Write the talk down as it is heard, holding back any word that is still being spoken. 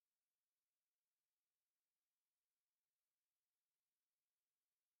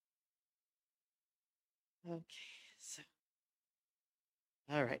Okay, so,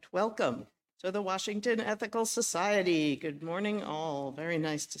 all right, welcome to the Washington Ethical Society. Good morning, all. Very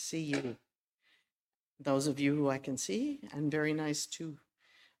nice to see you. Those of you who I can see, and very nice to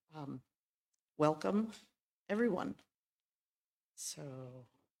welcome everyone. So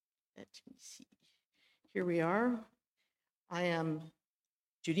let me see. Here we are. I am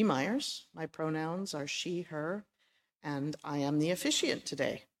Judy Myers. My pronouns are she, her, and I am the officiant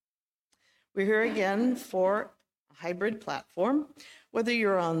today. We're here again for a hybrid platform. Whether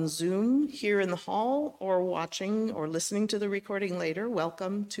you're on Zoom here in the hall or watching or listening to the recording later,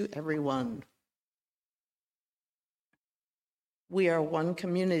 welcome to everyone. We are one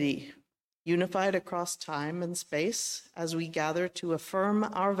community, unified across time and space as we gather to affirm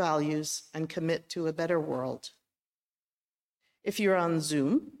our values and commit to a better world. If you're on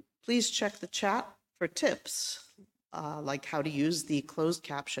Zoom, please check the chat for tips, like how to use the closed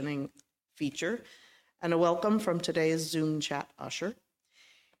captioning feature, and a welcome from today's Zoom chat usher.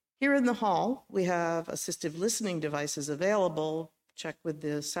 Here in the hall, we have assistive listening devices available. Check with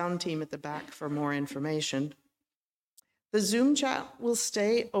the sound team at the back for more information. The Zoom chat will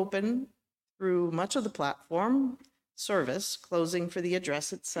stay open through much of the platform service, closing for the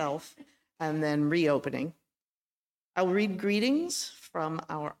address itself, and then reopening. I'll read greetings from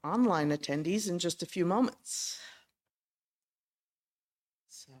our online attendees in just a few moments.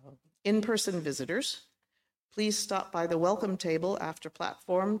 So, in-person visitors, please stop by the welcome table after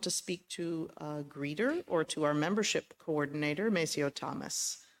platform to speak to a greeter or to our membership coordinator, Maceo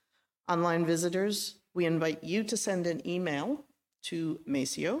Thomas. Online visitors, we invite you to send an email to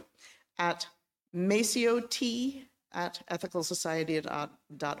Maceo at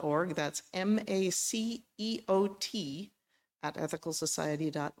maceot@ethicalsociety.org. That's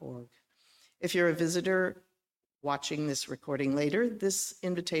MACEOT@ethicalsociety.org. If you're a visitor watching this recording later, this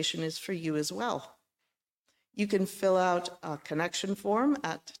invitation is for you as well. You can fill out a connection form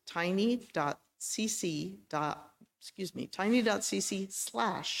at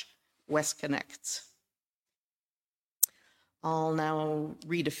tiny.cc/westconnects. I'll now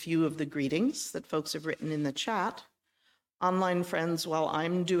read a few of the greetings that folks have written in the chat. Online friends, while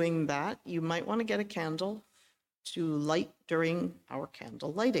I'm doing that, you might want to get a candle to light during our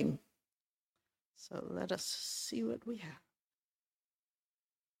candle lighting. So let us see what we have.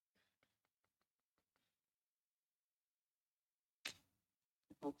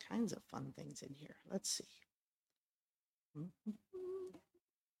 All kinds of fun things in here. Let's see. All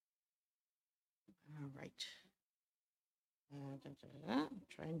right.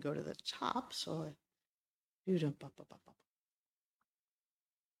 Try and go to the top. So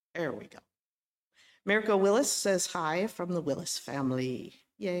there we go. Mirko Willis says hi from the Willis family.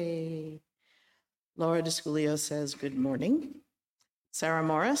 Yay. Laura Desculio says good morning. Sarah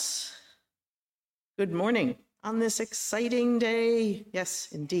Morris, good morning on this exciting day. Yes,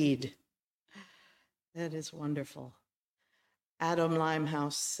 indeed. That is wonderful. Adam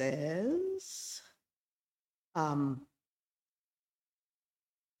Limehouse says good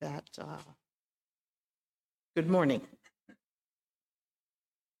morning.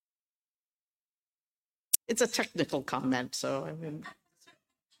 It's a technical comment, so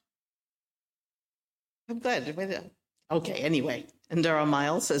I'm glad. Okay, anyway. Indira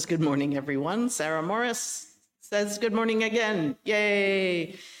Miles says good morning, everyone. Sarah Morris says good morning again.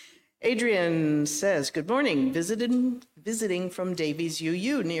 Yay. Adrian says good morning, visiting from Davies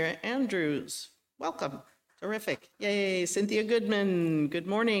UU near Andrews. Welcome. Terrific. Yay. Cynthia Goodman, good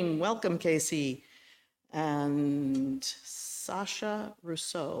morning. Welcome, Casey. And Sasha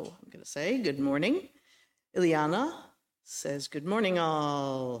Rousseau, I'm going to say good morning. Ileana says good morning,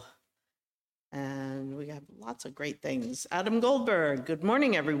 all. And we have lots of great things. Adam Goldberg, good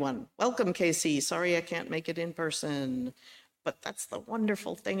morning, everyone. Welcome, Casey. Sorry I can't make it in person. But that's the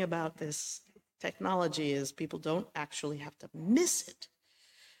wonderful thing about this technology is people don't actually have to miss it.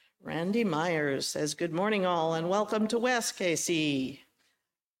 Randy Myers says, good morning all and welcome to West, Casey.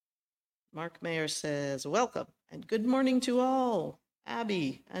 Mark Mayer says, welcome and good morning to all.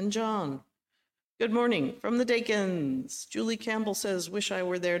 Abby and John, good morning from the Dakins. Julie Campbell says, wish I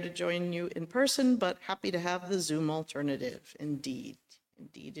were there to join you in person, but happy to have the Zoom alternative. Indeed,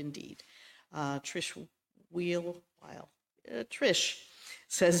 indeed, indeed. Trish Trish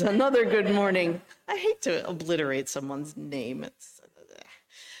says another good morning. I hate to obliterate someone's name. It's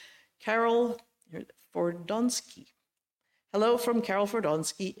Carol Fordonsky. Hello from Carol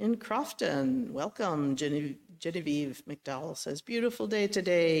Fordonsky in Crofton. Welcome. Genevieve McDowell says, beautiful day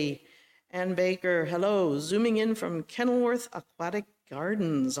today. Ann Baker, hello. Zooming in from Kenilworth Aquatic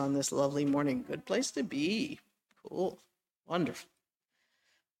Gardens on this lovely morning. Good place to be. Cool. Wonderful.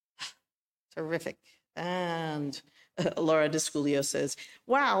 Terrific. And Laura Desculio says,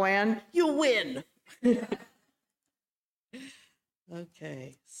 wow, Anne, you win.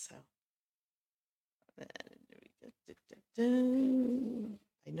 Okay, so. I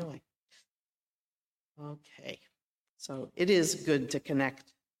know okay. So it is good to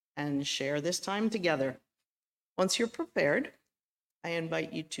connect and share this time together. Once you're prepared, I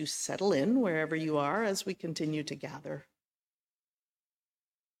invite you to settle in wherever you are as we continue to gather.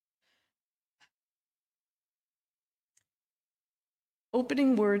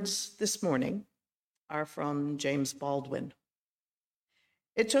 Opening words this morning are from James Baldwin.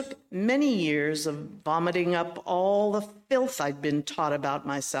 It took many years of vomiting up all the filth I'd been taught about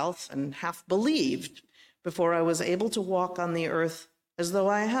myself and half believed before I was able to walk on the earth as though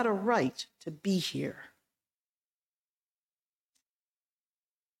I had a right to be here.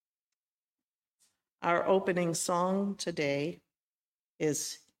 Our opening song today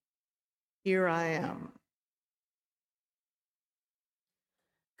is Here I Am.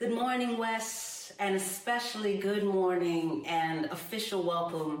 Good morning, Wes, and especially good morning and official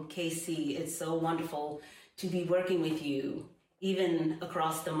welcome, Casey. It's so wonderful to be working with you, even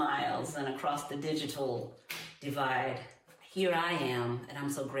across the miles and across the digital divide. Here I am, and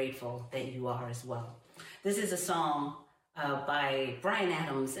I'm so grateful that you are as well. This is a song by Bryan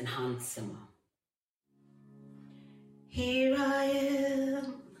Adams and Hans Zimmer. Here I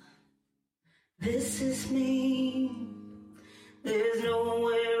am, this is me. There's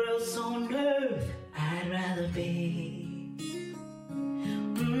nowhere else on earth I'd rather be.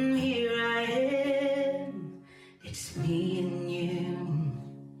 Here I am, it's me and you.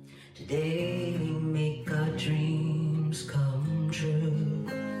 Today we make our dreams come true.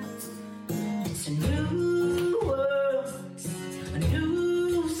 It's a new world, a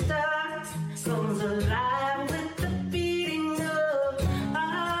new start, comes alive with the beating of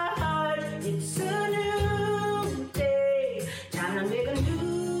our heart. It's a new day, time to make a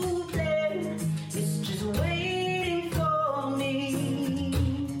new plan. It's just waiting for me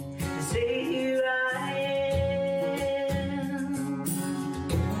to say here I am.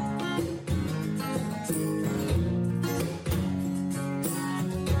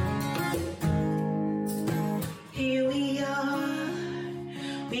 Here we are,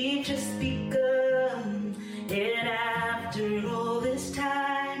 we've just begun, and after all this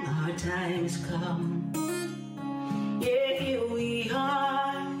time, our time has come. Yeah, here we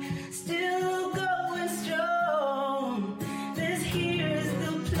are, still going strong. This here's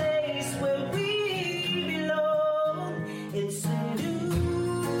the place where we belong. It's a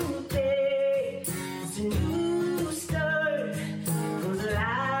new day, it's a new start, comes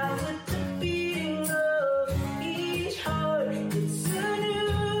alive with the beating of each heart. It's a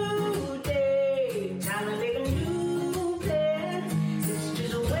new day, time to make a new plan. It's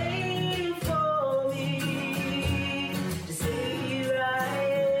just waiting for me to say here I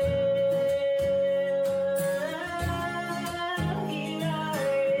am. Here I am.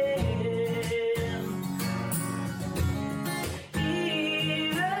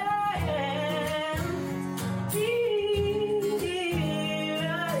 Here I am. Here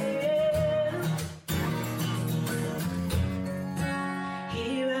I am.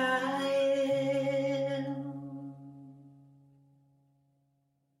 Here I am.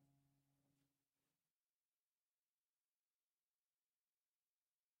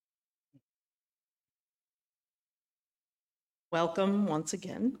 Welcome once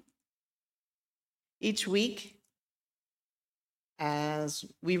again. Each week, as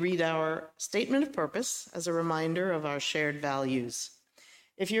we read our statement of purpose as a reminder of our shared values.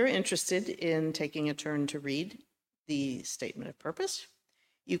 If you're interested in taking a turn to read the statement of purpose,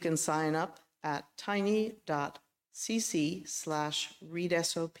 you can sign up at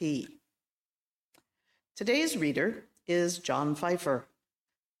tiny.cc/readsop. Today's reader is John Pfeiffer.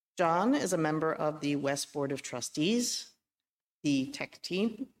 John is a member of the West Board of Trustees, the tech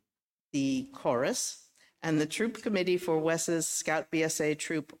team, the chorus, and the troop committee for Wes's Scout BSA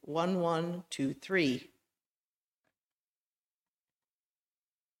Troop 1123.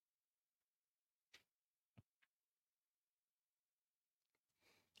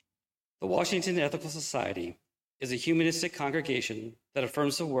 The Washington Ethical Society is a humanistic congregation that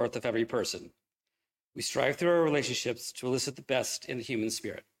affirms the worth of every person. We strive through our relationships to elicit the best in the human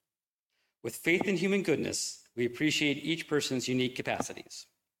spirit. With faith in human goodness, we appreciate each person's unique capacities.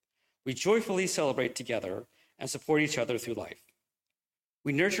 We joyfully celebrate together and support each other through life.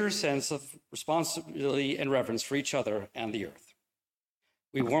 We nurture a sense of responsibility and reverence for each other and the earth.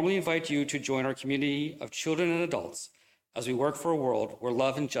 We warmly invite you to join our community of children and adults as we work for a world where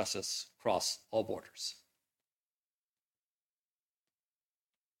love and justice cross all borders.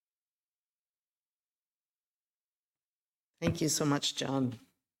 Thank you so much, John.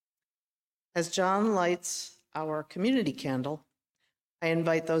 As John lights our community candle, I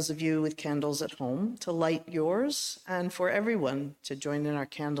invite those of you with candles at home to light yours and for everyone to join in our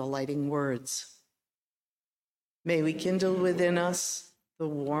candle lighting words. May we kindle within us the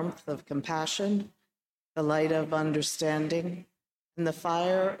warmth of compassion, the light of understanding, and the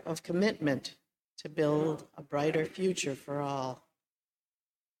fire of commitment to build a brighter future for all.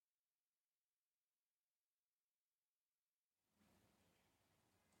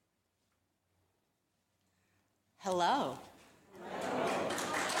 Hello.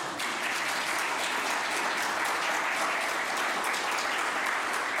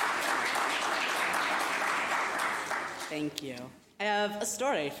 Thank you. I have a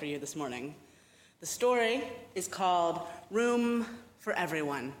story for you this morning. The story is called Room for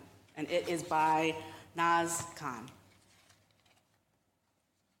Everyone, and it is by Naz Khan.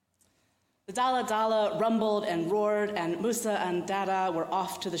 The Dala Dala rumbled and roared, and Musa and Dada were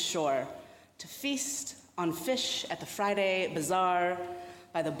off to the shore to feast on fish at the Friday bazaar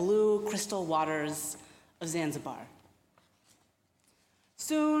by the blue crystal waters of Zanzibar.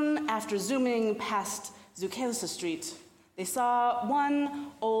 Soon after zooming past Zucalissa Street, they saw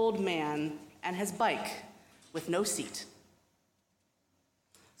one old man and his bike with no seat.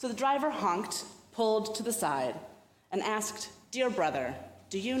 So the driver honked, pulled to the side, and asked, "Dear brother,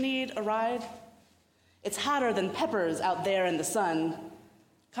 do you need a ride? It's hotter than peppers out there in the sun.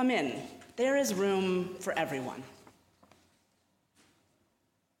 Come in, there is room for everyone."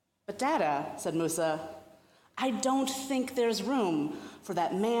 "But Dada," said Musa, "I don't think there's room for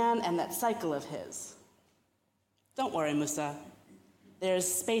that man and that cycle of his." "Don't worry, Musa. There's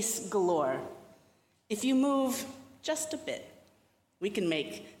space galore. If you move just a bit, we can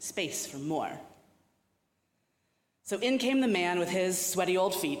make space for more." So in came the man with his sweaty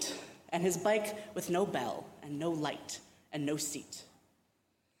old feet and his bike with no bell and no light and no seat.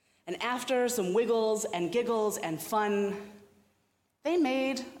 And after some wiggles and giggles and fun, they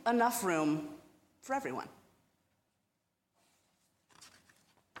made enough room for everyone.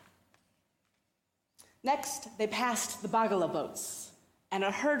 Next, they passed the Bagala boats, and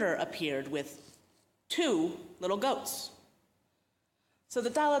a herder appeared with 2 little goats. So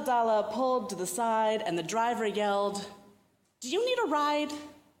the Dala Dala pulled to the side, and the driver yelled, "Do you need a ride?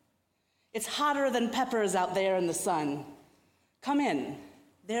 It's hotter than peppers out there in the sun. Come in,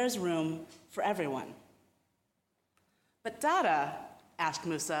 there's room for everyone." "But Dada," asked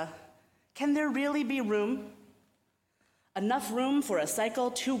Musa, "can there really be room? Enough room for a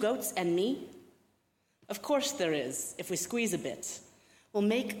cycle, 2 goats, and me?" "Of course there is, if we squeeze a bit. We'll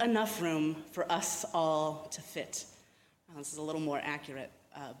make enough room for us all to fit." Well, this is a little more accurate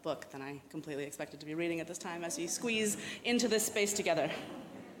book than I completely expected to be reading at this time as you squeeze into this space together.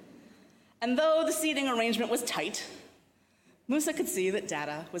 And though the seating arrangement was tight, Musa could see that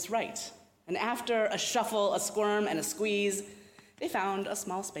Dada was right. And after a shuffle, a squirm, and a squeeze, they found a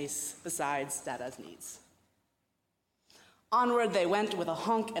small space besides Dada's needs. Onward they went with a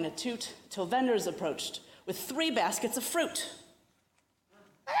honk and a toot till vendors approached with 3 baskets of fruit.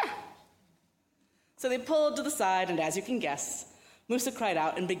 So they pulled to the side, and as you can guess, Musa cried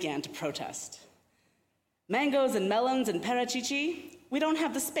out and began to protest. "Mangoes and melons and parachichi, we don't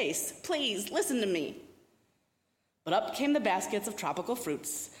have the space. Please, listen to me." But up came the baskets of tropical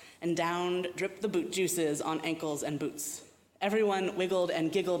fruits, and down dripped the boot juices on ankles and boots. Everyone wiggled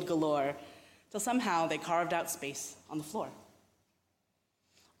and giggled galore, till somehow they carved out space on the floor.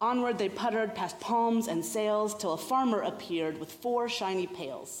 Onward they puttered past palms and sails till a farmer appeared with 4 shiny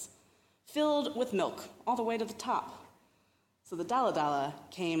pails, filled with milk all the way to the top. So the Dala Dala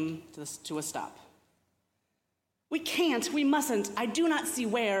came to a stop. "We can't, we mustn't, I do not see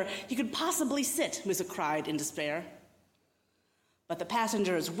where he could possibly sit," Musa cried in despair. But the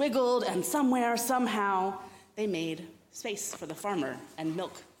passengers wiggled, and somewhere, somehow, they made space for the farmer and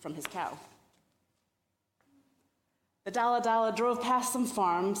milk from his cow. The Dala Dala drove past some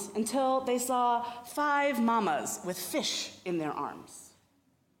farms until they saw 5 mamas with fish in their arms.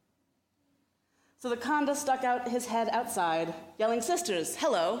 So the Khanda stuck out his head outside, yelling, "Sisters,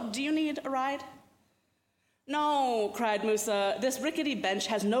 hello, do you need a ride?" "No," cried Musa, "this rickety bench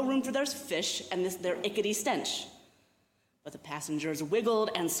has no room for their fish and their ickety stench." But the passengers wiggled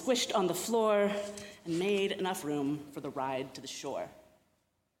and squished on the floor and made enough room for the ride to the shore.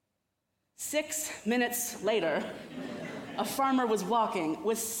 6 minutes later, a farmer was walking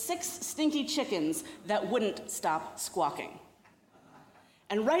with 6 stinky chickens that wouldn't stop squawking.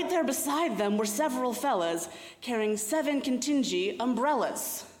 And right there beside them were several fellas carrying 7 Kintinji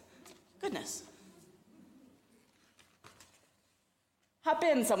umbrellas. Goodness. Hop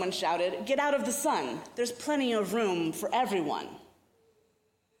in, someone shouted. Get out of the sun. There's plenty of room for everyone.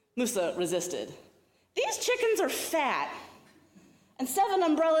 Musa resisted. These chickens are fat. And 7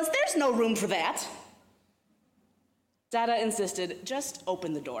 umbrellas, there's no room for that. Dada insisted, just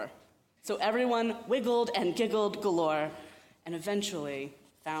open the door. So everyone wiggled and giggled galore and eventually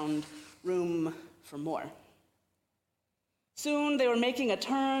found room for more. Soon they were making a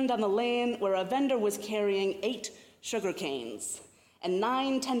turn down the lane where a vendor was carrying 8 sugar canes and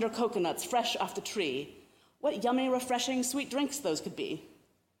 9 tender coconuts fresh off the tree. What yummy, refreshing, sweet drinks those could be.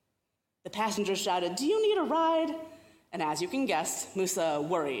 The passenger shouted, do you need a ride? And as you can guess, Musa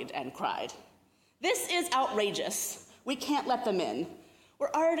worried and cried. This is outrageous. We can't let them in.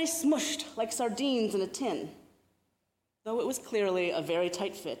 We're already smushed like sardines in a tin. Though it was clearly a very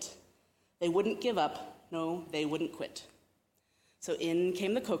tight fit, they wouldn't give up. No, they wouldn't quit. So in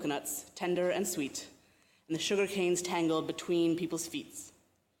came the coconuts, tender and sweet, and the sugar canes tangled between people's feet,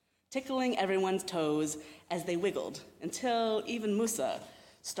 tickling everyone's toes as they wiggled until even Musa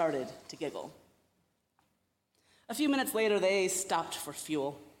started to giggle. A few minutes later, they stopped for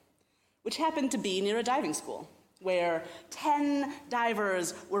fuel, which happened to be near a diving school, where 10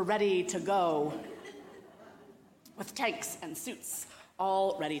 divers were ready to go, with tanks and suits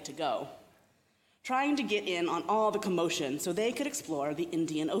all ready to go, trying to get in on all the commotion so they could explore the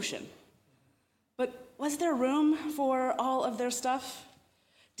Indian Ocean. But was there room for all of their stuff?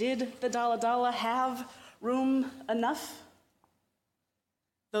 Did the Dala Dala have room enough?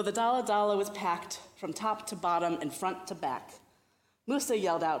 Though the Dala Dala was packed from top to bottom and front to back, Musa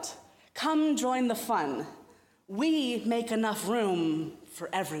yelled out, come join the fun. We make enough room for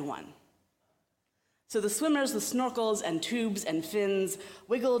everyone. So the swimmers with snorkels and tubes and fins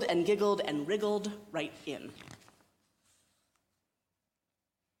wiggled and giggled and wriggled right in.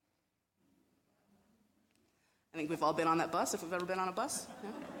 I think we've all been on that bus, if we've ever been on a bus. Yeah?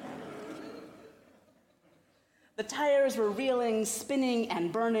 The tires were reeling, spinning,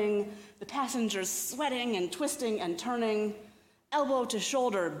 and burning, the passengers sweating and twisting and turning, elbow to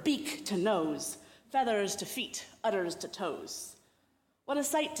shoulder, beak to nose, feathers to feet, udders to toes. What a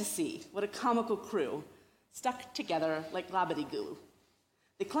sight to see, what a comical crew, stuck together like lobbity-goo.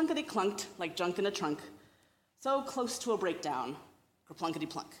 They clunkety-clunked like junk in a trunk, so close to a breakdown,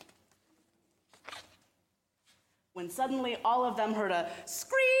 kerplunkety-plunk. When suddenly all of them heard a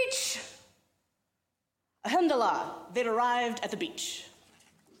screech! Alhamdulillah, they'd arrived at the beach.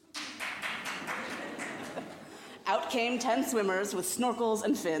 Out came 10 swimmers with snorkels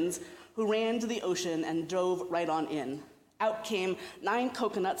and fins who ran to the ocean and dove right on in. Out came 9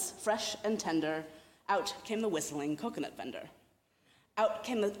 coconuts, fresh and tender. Out came the whistling coconut vendor. Out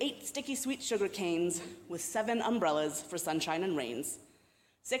came the 8 sticky sweet sugar canes with 7 umbrellas for sunshine and rains,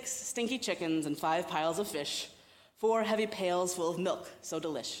 6 stinky chickens and 5 piles of fish, 4 heavy pails full of milk, so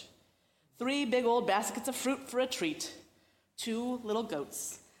delish, 3 big old baskets of fruit for a treat, 2 little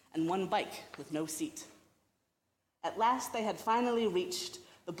goats, and 1 bike with no seat. At last they had finally reached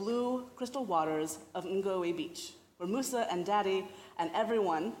the blue crystal waters of Ngoe Beach, where Musa and Daddy and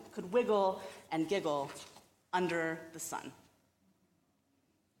everyone could wiggle and giggle under the sun.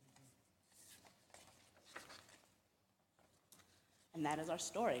 And that is our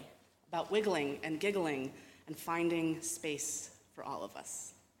story about wiggling and giggling and finding space for all of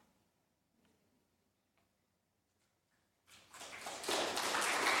us.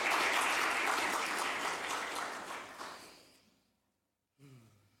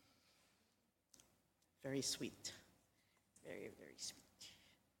 Very sweet. Very, very sweet.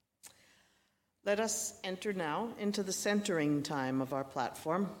 Let us enter now into the centering time of our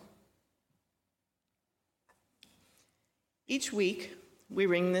platform. Each week, we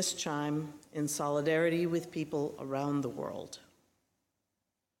ring this chime in solidarity with people around the world.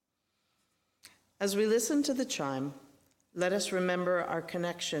 As we listen to the chime, let us remember our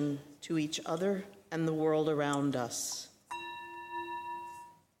connection to each other and the world around us.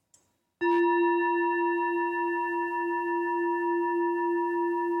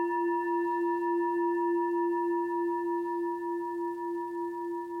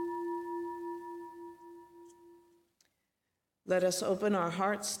 Let us open our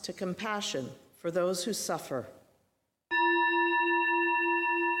hearts to compassion for those who suffer.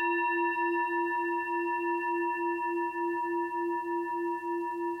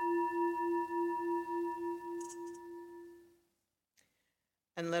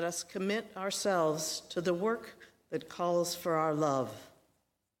 And let us commit ourselves to the work that calls for our love.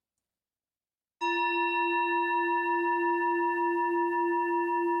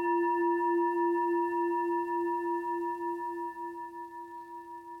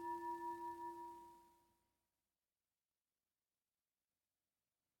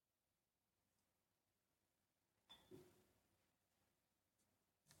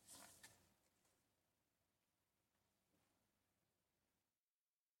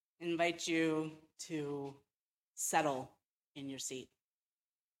 invite you to settle in your seat.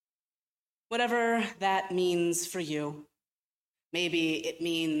 Whatever that means for you. Maybe it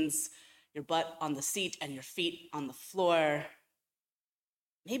means your butt on the seat and your feet on the floor.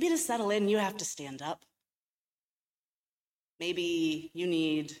 Maybe to settle in, you have to stand up. Maybe you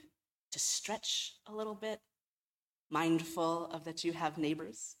need to stretch a little bit, mindful of that you have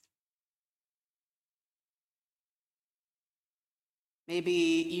neighbors. Maybe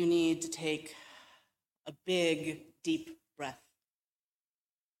you need to take a big, deep breath.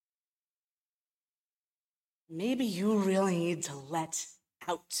 Maybe you really need to let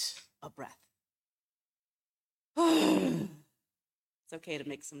out a breath. It's okay to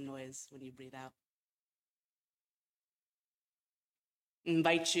make some noise when you breathe out.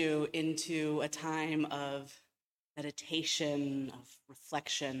 Invite you into a time of meditation, of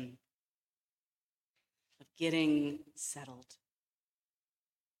reflection, of getting settled.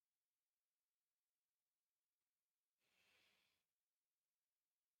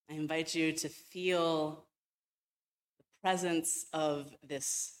 I invite you to feel the presence of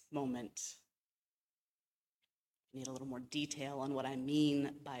this moment. I need a little more detail on what I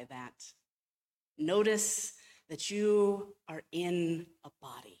mean by that. Notice that you are in a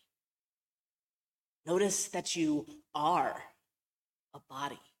body. Notice that you are a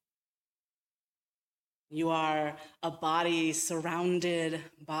body. You are a body surrounded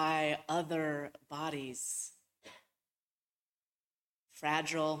by other bodies.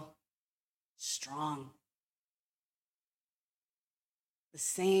 Fragile, strong. The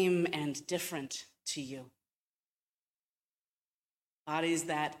same and different to you. Bodies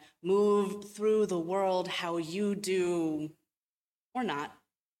that move through the world how you do or not.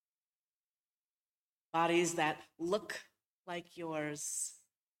 Bodies that look like yours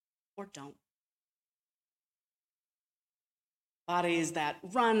or don't. Bodies that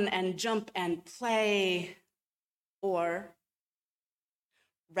run and jump and play or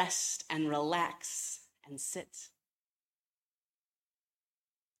rest and relax and sit.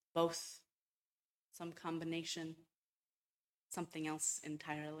 Both, some combination, something else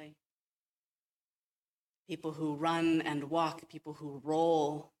entirely. People who run and walk, people who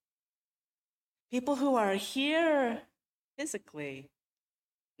roll, people who are here physically,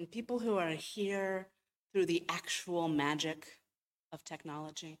 and people who are here through the actual magic of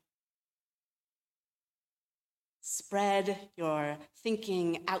technology. Spread your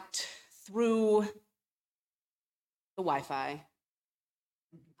thinking out through the Wi-Fi.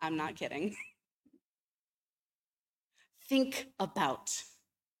 I'm not kidding. Think about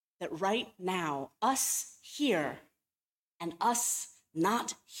that right now, us here and us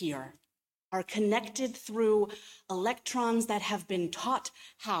not here are connected through electrons that have been taught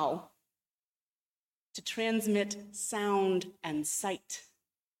how to transmit sound and sight,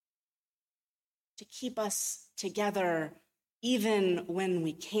 to keep us together even when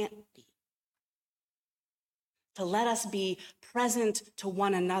we can't be, to let us be present to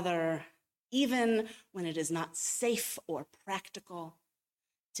one another even when it is not safe or practical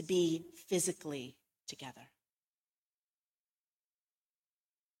to be physically together.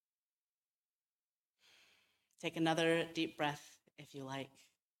 Take another deep breath if you like.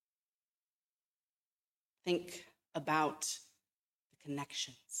 Think about the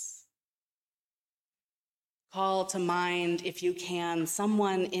connections. Call to mind, if you can,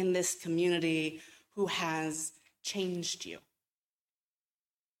 someone in this community who has changed you.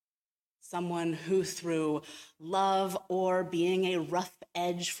 Someone who, through love or being a rough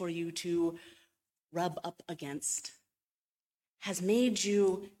edge for you to rub up against, has made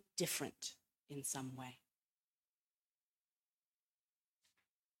you different in some way.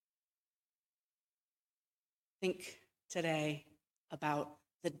 Think today about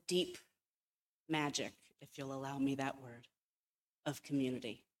the deep magic, if you'll allow me that word, of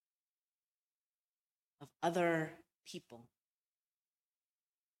community, of other people,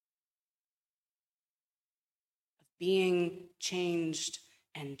 of being changed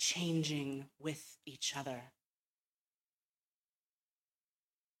and changing with each other,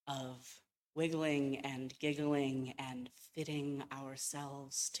 of wiggling and giggling and fitting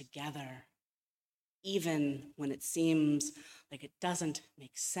ourselves together, even when it seems like it doesn't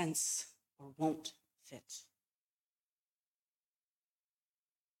make sense or won't fit.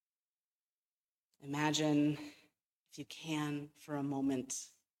 Imagine, if you can, for a moment,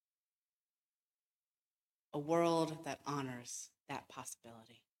 a world that honors that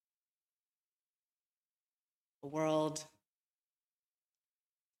possibility. A world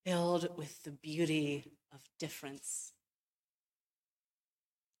filled with the beauty of difference,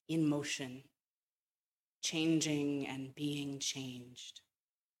 in motion, changing and being changed.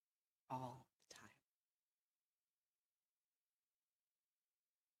 all the time.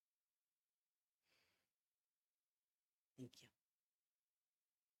 Thank you.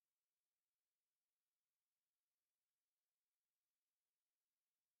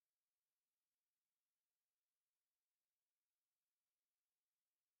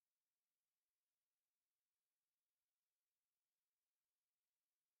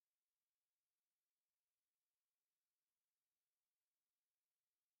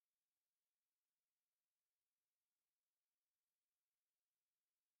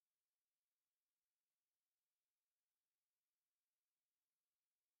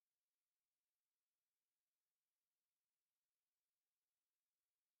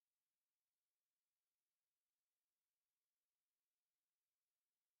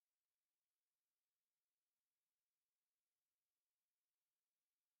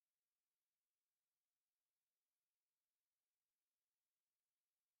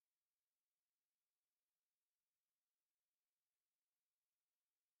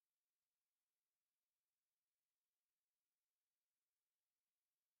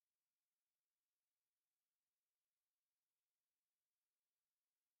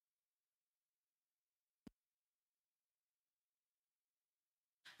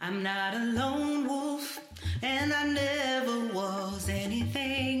 I'm not a lone wolf, and I never was.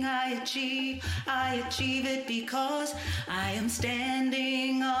 Anything I achieve it because I am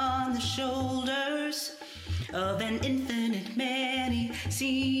standing on the shoulders of an infinite many,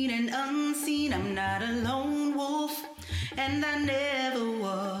 seen and unseen. I'm not a lone wolf, and I never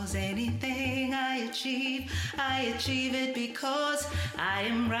was. Anything I achieve it because I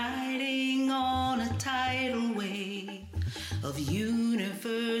am riding on a tidal wave of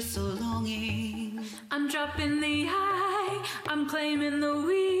universal longing. I'm dropping the high, I'm claiming the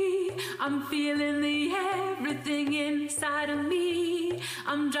we, I'm feeling the everything inside of me.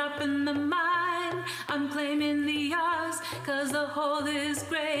 I'm dropping the mine, I'm claiming the yours, 'cause the whole is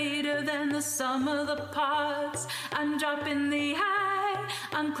greater than the sum of the parts. I'm dropping the high,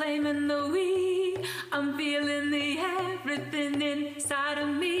 I'm claiming the we, I'm feeling the everything inside of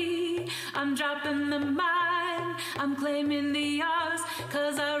me. I'm dropping the mine, I'm claiming the yours,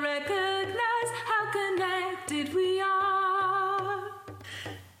 'cause I recognize how connected we are.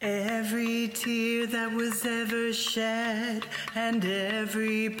 Every tear that was ever shed, and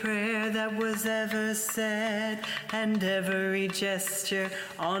every prayer that was ever said, and every gesture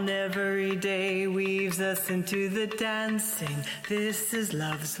on every day weaves us into the dancing. This is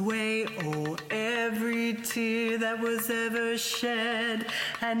love's way. Oh, every tear that was ever shed,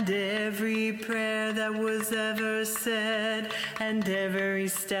 and every prayer that was ever said, and every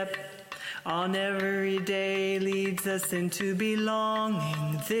step on every day leads us into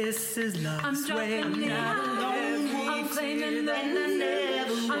belonging. This is love's way. I'm dropping the high, I'm claiming the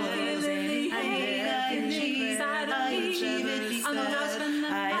we, I'm feeling the everything inside of me. I'm dropping the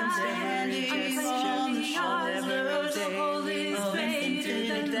high, I'm claiming the yours, because the whole is greater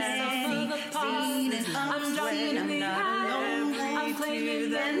than the sum of the parts. I'm dropping the high, I'm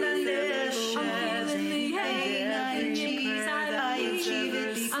claiming the we, I'm feeling the everything inside of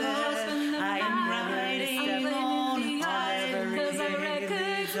me. I'm dropping the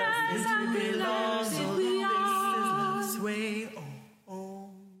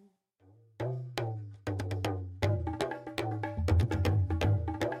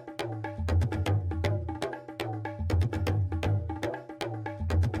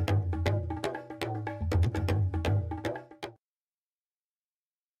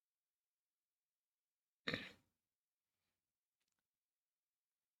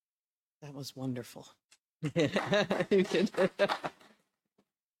That was wonderful. You could.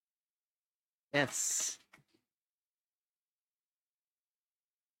 Yes.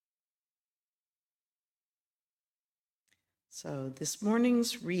 So this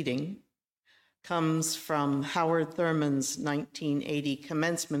morning's reading comes from Howard Thurman's 1980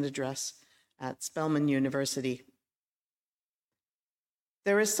 commencement address at Spelman University.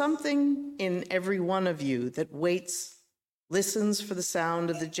 There is something in every one of you that waits, listens for the sound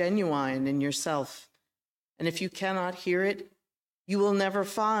of the genuine in yourself. And if you cannot hear it, you will never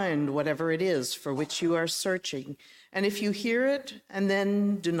find whatever it is for which you are searching. And if you hear it and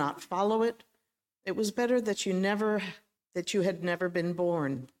then do not follow it, it was better that you had never been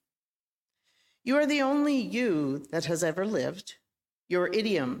born. You are the only you that has ever lived. Your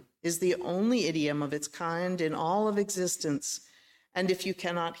idiom is the only idiom of its kind in all of existence. And if you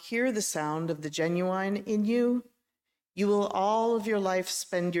cannot hear the sound of the genuine in you, you will all of your life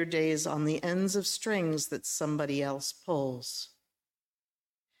spend your days on the ends of strings that somebody else pulls.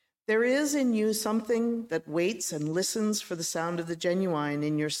 There is in you something that waits and listens for the sound of the genuine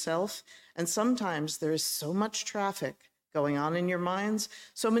in yourself, and sometimes there is so much traffic going on in your minds,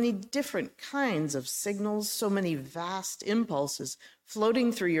 so many different kinds of signals, so many vast impulses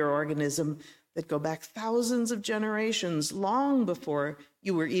floating through your organism that go back thousands of generations, long before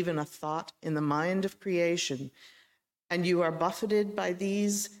you were even a thought in the mind of creation. And you are buffeted by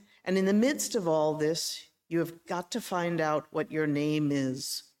these, and in the midst of all this, you have got to find out what your name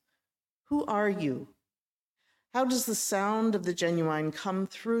is. Who are you? How does the sound of the genuine come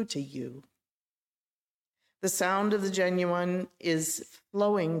through to you? The sound of the genuine is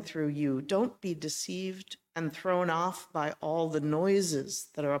flowing through you. Don't be deceived and thrown off by all the noises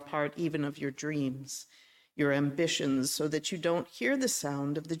that are a part even of your dreams, your ambitions, so that you don't hear the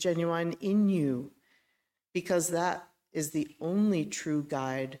sound of the genuine in you, because that is the only true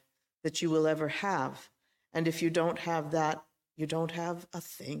guide that you will ever have. And if you don't have that, you don't have a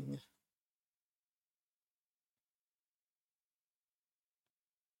thing.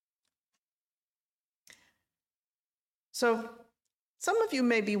 So some of you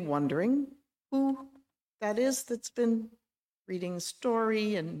may be wondering who that is that's been reading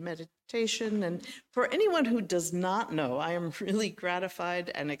story and meditation. And for anyone who does not know, I am really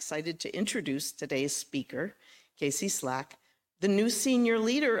gratified and excited to introduce today's speaker, Casey Slack, the new senior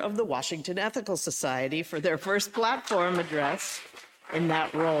leader of the Washington Ethical Society, for their first platform address in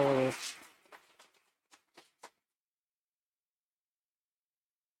that role.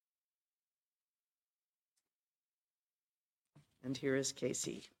 And here is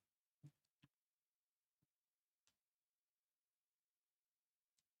Casey.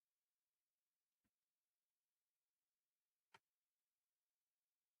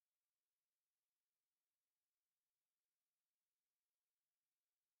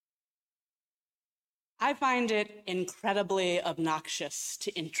 I find it incredibly obnoxious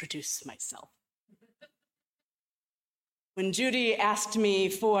to introduce myself. When Judy asked me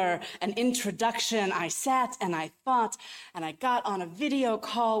for an introduction, I sat and I thought, and I got on a video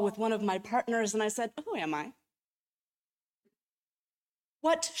call with one of my partners and I said, who am I?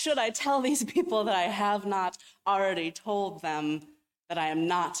 What should I tell these people that I have not already told them that I am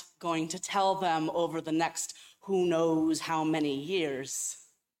not going to tell them over the next who knows how many years?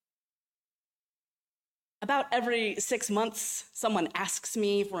 About every 6 months, someone asks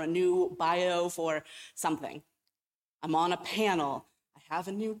me for a new bio for something. I'm on a panel, I have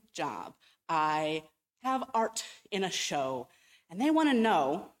a new job, I have art in a show, and they want to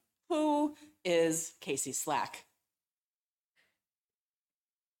know, who is Casey Slack?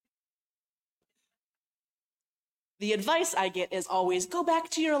 The advice I get is always, go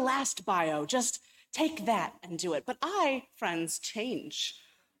back to your last bio, just take that and do it. But I, friends, change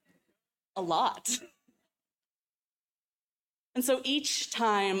a lot. And so each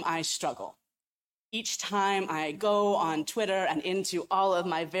time I struggle, each time I go on Twitter and into all of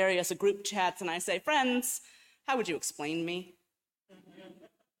my various group chats and I say, friends, how would you explain me?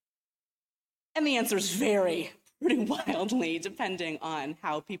 And the answers vary pretty wildly depending on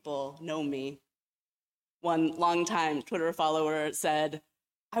how people know me. One longtime Twitter follower said,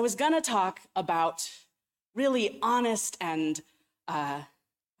 I was gonna talk about really honest and,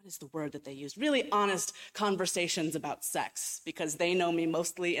 what is the word that they use? Really honest conversations about sex, because they know me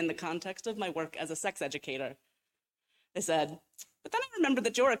mostly in the context of my work as a sex educator. They said, but then I remembered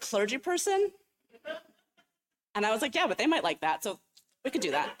that you're a clergy person. And I was like, yeah, but they might like that, so we could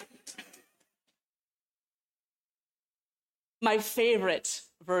do that. My favorite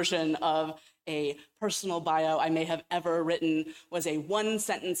version of a personal bio I may have ever written was a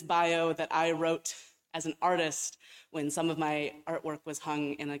one-sentence bio that I wrote as an artist when some of my artwork was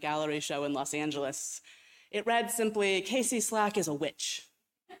hung in a gallery show in Los Angeles. It read simply, Casey Slack is a witch.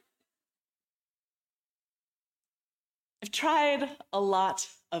 I've tried a lot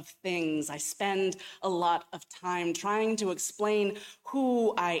of things. I spend a lot of time trying to explain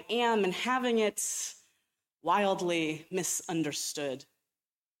who I am and having it wildly misunderstood.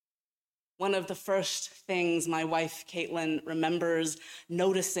 One of the first things my wife, Caitlin, remembers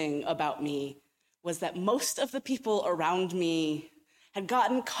noticing about me was that most of the people around me had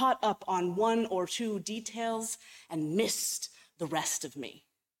gotten caught up on one or two details and missed the rest of me.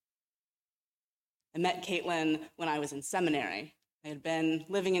 I met Caitlin when I was in seminary. I had been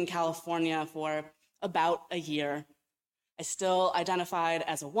living in California for about a year. I still identified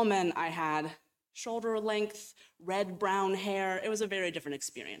as a woman. I had shoulder-length, red-brown hair. It was a very different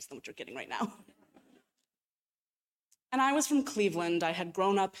experience than what you're getting right now. And I was from Cleveland. I had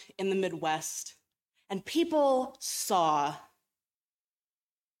grown up in the Midwest. And people saw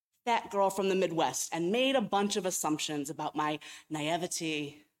that girl from the Midwest and made a bunch of assumptions about my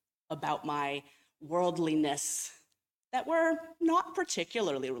naivety, about my worldliness that were not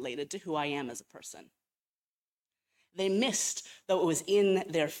particularly related to who I am as a person. They missed, though it was in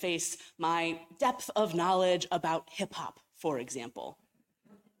their face, my depth of knowledge about hip hop, for example,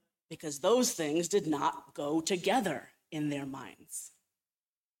 because those things did not go together in their minds.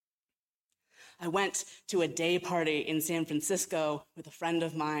 I went to a day party in San Francisco with a friend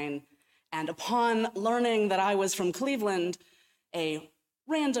of mine, and upon learning that I was from Cleveland, a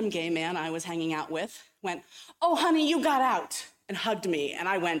random gay man I was hanging out with went, "Oh, honey, you got out," and hugged me. And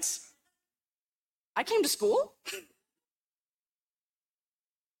I went, "I came to school?"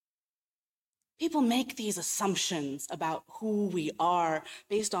 People make these assumptions about who we are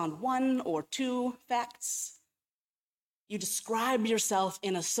based on one or two facts. You describe yourself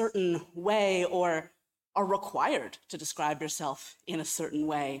in a certain way or are required to describe yourself in a certain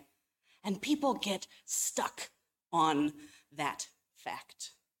way. And people get stuck on that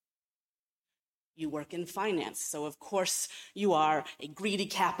fact. You work in finance, so of course you are a greedy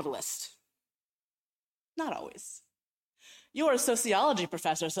capitalist. Not always. You're a sociology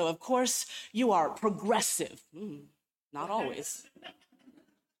professor, so of course you are progressive. Not always.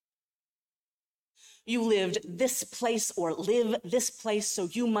 You lived this place or live this place, so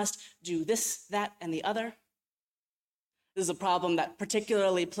you must do this, that, and the other. This is a problem that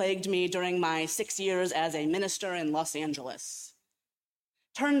particularly plagued me during my 6 years as a minister in Los Angeles.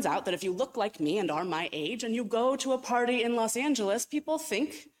 Turns out that if you look like me and are my age and you go to a party in Los Angeles, people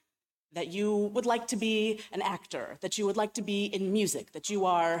think that you would like to be an actor, that you would like to be in music, that you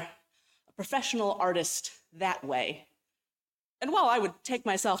are a professional artist that way. And while I would take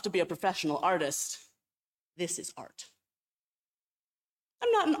myself to be a professional artist, this is art.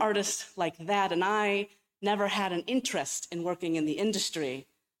 I'm not an artist like that, and I never had an interest in working in the industry,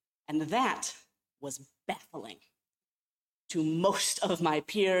 and that was baffling to most of my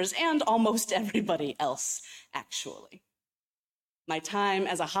peers and almost everybody else, actually. My time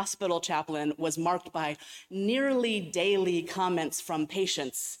as a hospital chaplain was marked by nearly daily comments from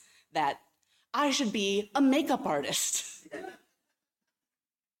patients that I should be a makeup artist.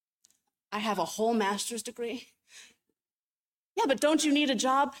 I have a whole master's degree. Yeah, but don't you need a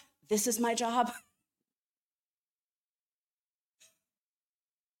job? This is my job.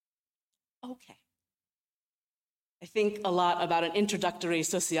 Okay. I think a lot about an introductory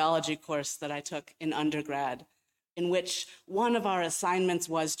sociology course that I took in undergrad, in which one of our assignments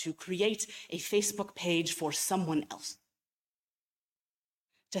was to create a Facebook page for someone else.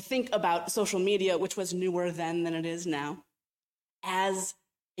 To think about social media, which was newer then than it is now, as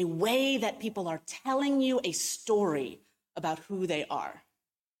a way that people are telling you a story about who they are.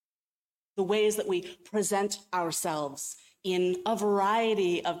 The ways that we present ourselves in a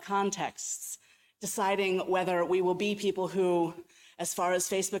variety of contexts, deciding whether we will be people who, as far as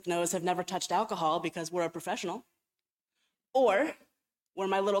Facebook knows, have never touched alcohol because we're a professional, or we're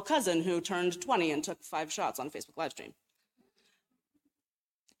my little cousin who turned 20 and took 5 shots on a Facebook live stream.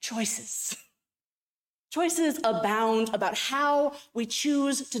 Choices. Choices abound about how we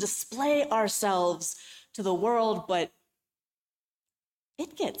choose to display ourselves to the world, but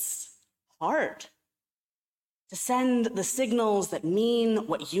it gets hard to send the signals that mean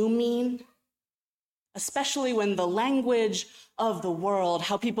what you mean, especially when the language of the world,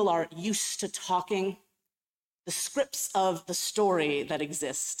 how people are used to talking, the scripts of the story that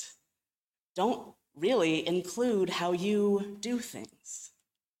exist, don't really include how you do things.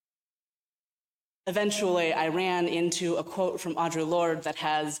 Eventually, I ran into a quote from Audre Lorde that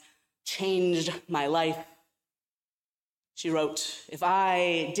has changed my life. She wrote, "If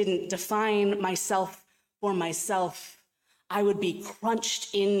I didn't define myself for myself, I would be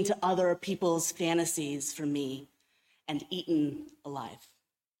crunched into other people's fantasies for me and eaten alive."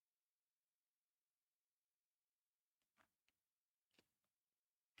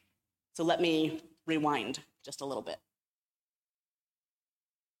 So let me rewind just a little bit.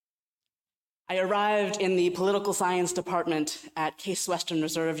 I arrived in the political science department at Case Western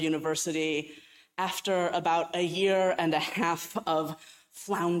Reserve University after about a year and a half of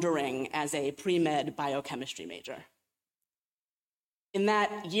floundering as a pre-med biochemistry major. In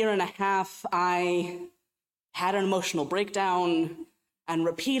that year and a half, I had an emotional breakdown and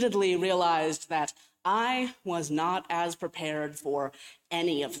repeatedly realized that I was not as prepared for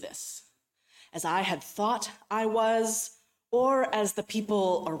any of this as I had thought I was, or as the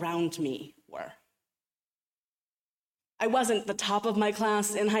people around me were. I wasn't the top of my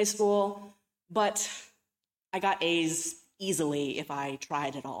class in high school, but I got A's easily if I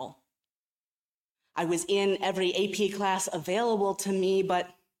tried at all. I was in every AP class available to me,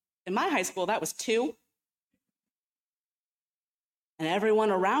 but in my high school, that was 2. and everyone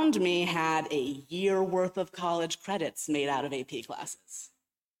around me had a year worth of college credits made out of AP classes.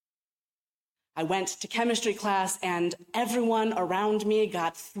 I went to chemistry class, and everyone around me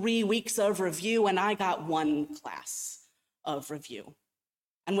got 3 weeks of review, and I got 1 class of review,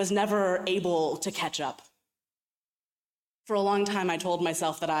 and was never able to catch up. For a long time, I told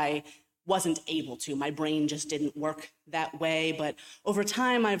myself that I wasn't able to. My brain just didn't work that way. But over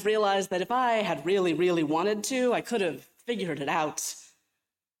time, I've realized that if I had really, really wanted to, I could have figured it out.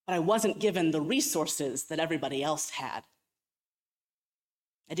 But I wasn't given the resources that everybody else had.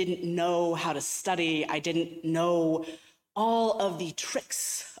 I didn't know how to study. I didn't know all of the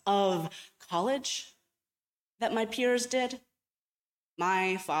tricks of college that my peers did.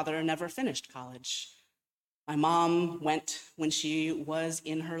 My father never finished college. My mom went when she was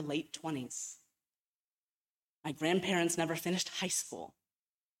in her late 20s. My grandparents never finished high school.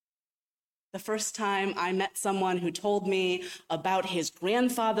 The first time I met someone who told me about his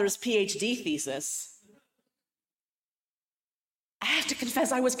grandfather's PhD thesis, I have to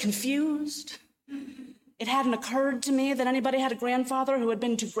confess I was confused. It hadn't occurred to me that anybody had a grandfather who had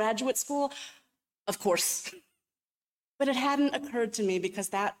been to graduate school. Of course. But it hadn't occurred to me because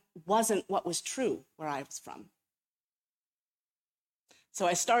that wasn't what was true where I was from. So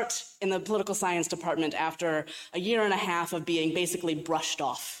I start in the political science department after a year and a half of being basically brushed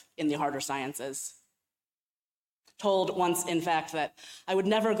off in the harder sciences. Told once, in fact, that I would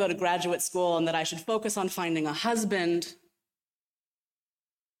never go to graduate school and that I should focus on finding a husband,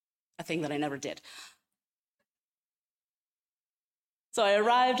 a thing that I never did. So I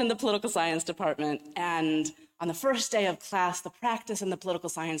arrived in the political science department, and on the first day of class, the practice in the political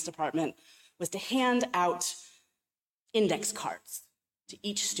science department was to hand out index cards to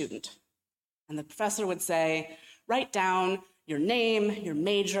each student. And the professor would say, write down your name, your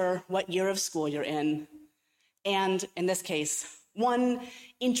major, what year of school you're in, and in this case, one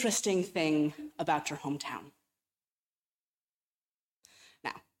interesting thing about your hometown.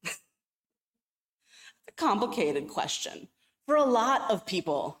 Now, it's a complicated question. For a lot of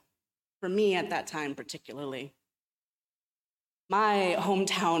people, for me at that time particularly, my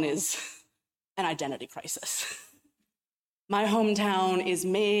hometown is an identity crisis. My hometown is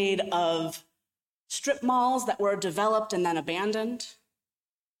made of strip malls that were developed and then abandoned.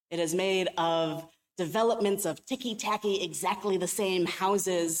 It is made of developments of ticky-tacky, exactly the same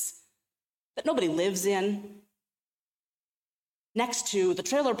houses that nobody lives in, next to the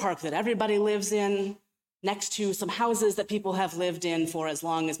trailer park that everybody lives in, next to some houses that people have lived in for as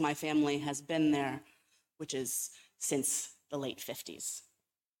long as my family has been there, which is since the late 50s.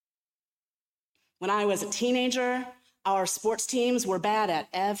 When I was a teenager, our sports teams were bad at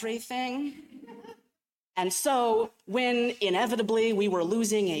everything. And so when inevitably we were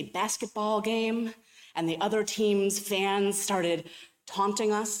losing a basketball game and the other team's fans started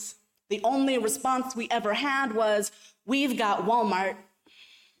taunting us, the only response we ever had was, "We've got Walmart."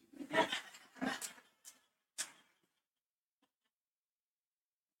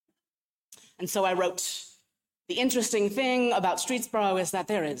 And so I wrote, the interesting thing about Streetsboro is that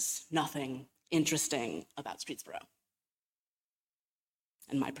there is nothing interesting about Streetsboro.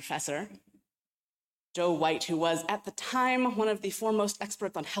 And my professor, Joe White, who was at the time one of the foremost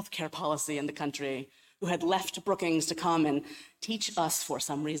experts on healthcare policy in the country, who had left Brookings to come and teach us for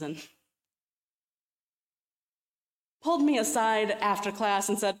some reason, pulled me aside after class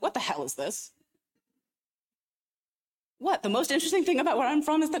and said, "What the hell is this? What, the most interesting thing about where I'm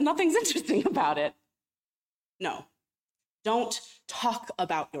from is that nothing's interesting about it." No, don't talk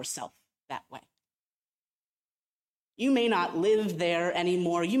about yourself that way. You may not live there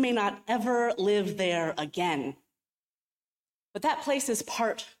anymore. You may not ever live there again. But that place is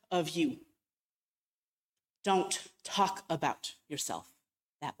part of you. Don't talk about yourself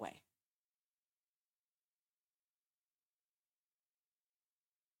that way.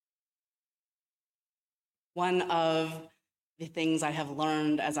 One of the things I have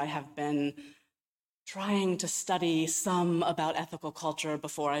learned as I have been trying to study some about ethical culture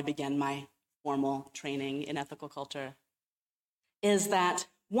before I began my formal training in ethical culture is that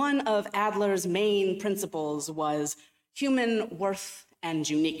one of Adler's main principles was human worth and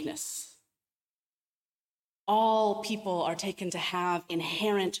uniqueness. All people are taken to have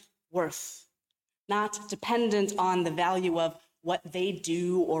inherent worth, not dependent on the value of what they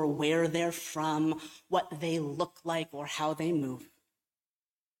do or where they're from, what they look like or how they move.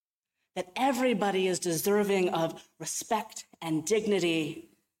 That everybody is deserving of respect and dignity,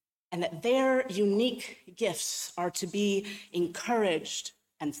 and that their unique gifts are to be encouraged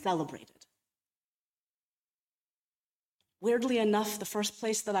and celebrated. Weirdly enough, the first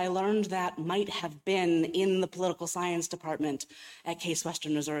place that I learned that might have been in the political science department at Case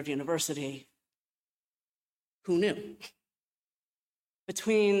Western Reserve University. Who knew?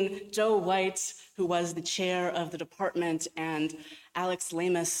 Between Joe White, who was the chair of the department, and Alex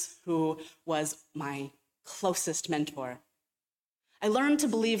Lamus, who was my closest mentor, I learned to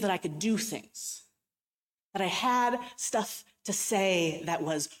believe that I could do things, that I had stuff to say that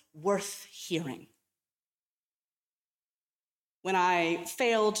was worth hearing. When I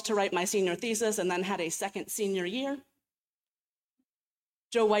failed to write my senior thesis and then had a second senior year,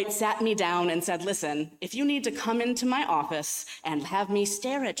 Joe White sat me down and said, listen, if you need to come into my office and have me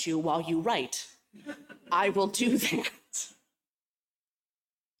stare at you while you write, I will do that.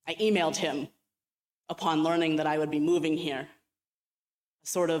 I emailed him upon learning that I would be moving here. A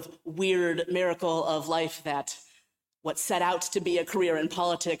sort of weird miracle of life that what set out to be a career in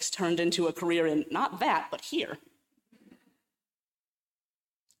politics turned into a career in not that, but here.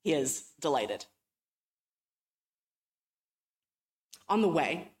 He is delighted. On the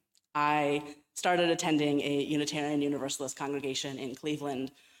way, I started attending a Unitarian Universalist congregation in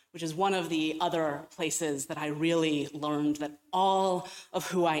Cleveland, which is one of the other places that I really learned that all of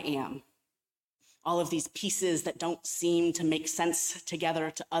who I am, all of these pieces that don't seem to make sense together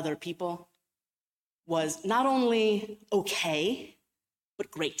to other people, was not only okay,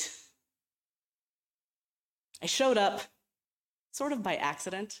 but great. I showed up sort of by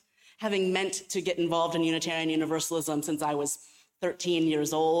accident, having meant to get involved in Unitarian Universalism since I was 13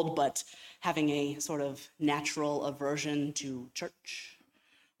 years old, but having a sort of natural aversion to church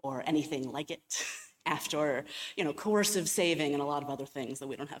or anything like it after, coercive saving and a lot of other things that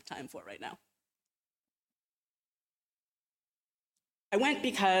we don't have time for right now. I went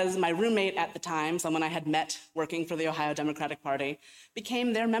because my roommate at the time, someone I had met working for the Ohio Democratic Party,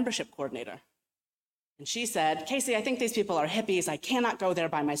 became their membership coordinator. And she said, Casey, I think these people are hippies. I cannot go there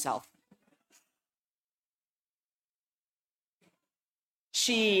by myself.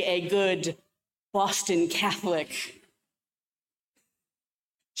 She, a good Boston Catholic,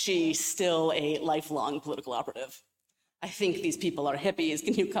 she's still a lifelong political operative. I think these people are hippies.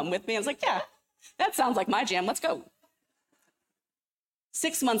 Can you come with me? I was like, yeah, that sounds like my jam. Let's go.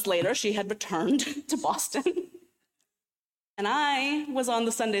 6 months later, she had returned to Boston, and I was on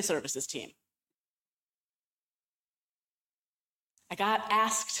the Sunday services team. I got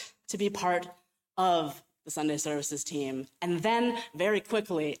asked to be part of the Sunday services team, and then very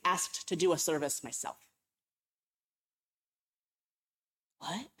quickly asked to do a service myself.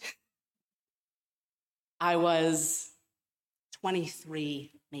 What? I was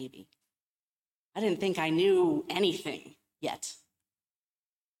 23, maybe. I didn't think I knew anything yet.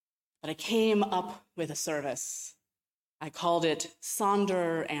 But I came up with a service. I called it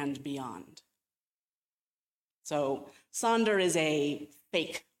Sonder and Beyond. So Sonder is a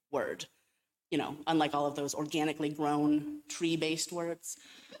fake word, unlike all of those organically grown tree-based words.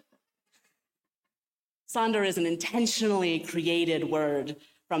 Sonder is an intentionally created word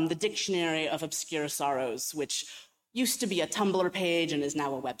from the Dictionary of Obscure Sorrows, which used to be a Tumblr page and is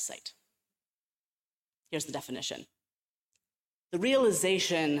now a website. Here's the definition. The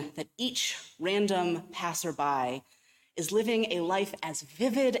realization that each random passerby is living a life as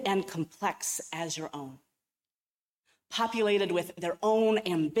vivid and complex as your own, populated with their own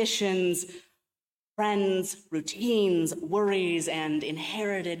ambitions, friends, routines, worries, and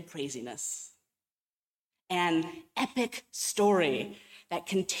inherited craziness. An epic story that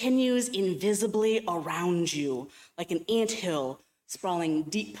continues invisibly around you like an anthill sprawling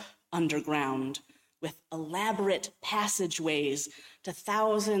deep underground, with elaborate passageways to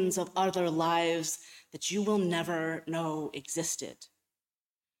thousands of other lives that you will never know existed,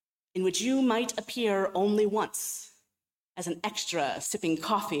 in which you might appear only once as an extra sipping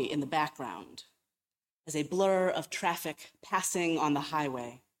coffee in the background, as a blur of traffic passing on the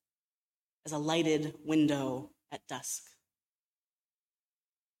highway, as a lighted window at dusk.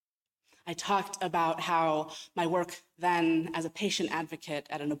 I talked about how my work then as a patient advocate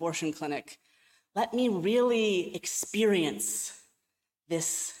at an abortion clinic let me really experience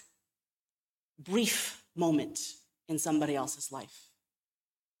this brief moment in somebody else's life.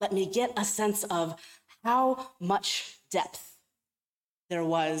 Let me get a sense of how much depth there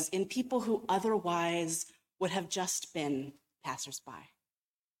was in people who otherwise would have just been passersby.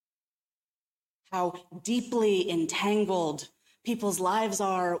 How deeply entangled people's lives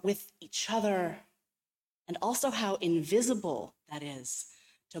are with each other, and also how invisible that is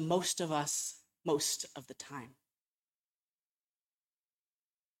to most of us most of the time.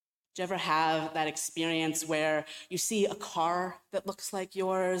 Do you ever have that experience where you see a car that looks like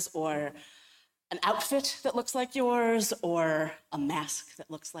yours, or an outfit that looks like yours or a mask that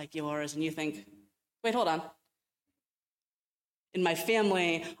looks like yours, and you think, wait, hold on. In my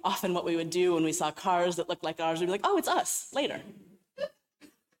family, often what we would do when we saw cars that looked like ours, we'd be like, oh, it's us, later.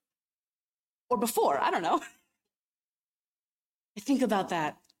 Or before, I don't know. I think about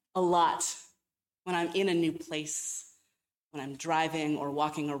that a lot when I'm in a new place, when I'm driving or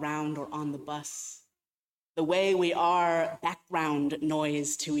walking around or on the bus. The way we are background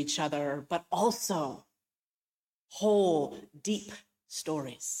noise to each other, but also whole, deep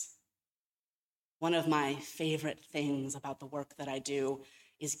stories. One of my favorite things about the work that I do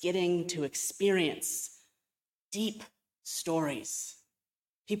is getting to experience deep stories,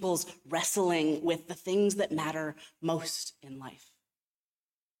 people's wrestling with the things that matter most in life.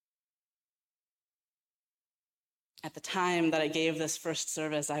 At the time that I gave this first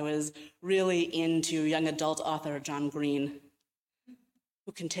service, I was really into young adult author John Green,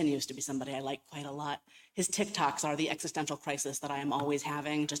 who continues to be somebody I like quite a lot. His TikToks are the existential crisis that I am always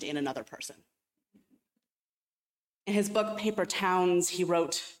having, just in another person. In his book, Paper Towns, he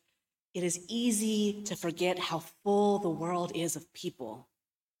wrote, "It is easy to forget how full the world is of people,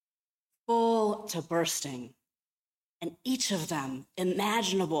 full to bursting, and each of them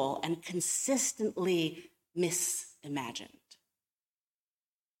imaginable and consistently misimagined."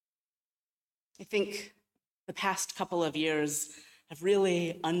 I think the past couple of years have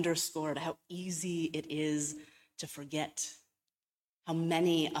really underscored how easy it is to forget how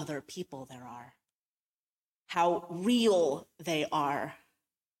many other people there are, how real they are.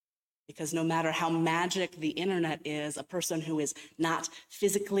 Because no matter how magic the internet is, a person who is not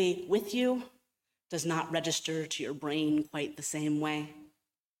physically with you does not register to your brain quite the same way.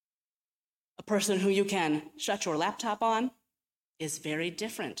 A person who you can shut your laptop on is very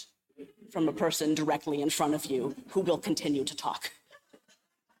different from a person directly in front of you who will continue to talk.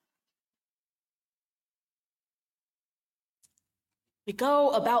 We go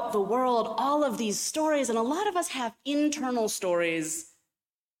about the world, all of these stories, and a lot of us have internal stories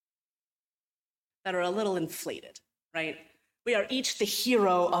that are a little inflated, right? We are each the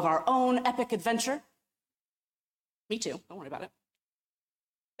hero of our own epic adventure. Me too, don't worry about it.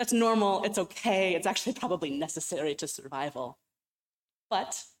 That's normal, it's okay, it's actually probably necessary to survival.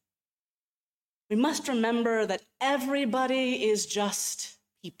 But we must remember that everybody is just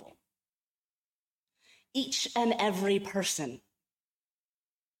people. Each and every person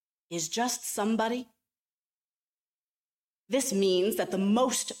is just somebody. This means that I'm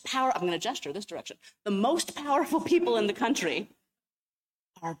going to gesture this direction. The most powerful people in the country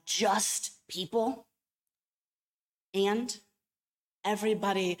are just people, and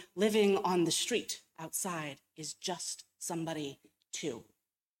everybody living on the street outside is just somebody too.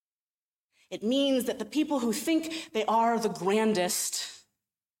 It means that the people who think they are the grandest,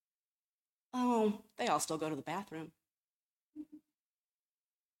 they all still go to the bathroom.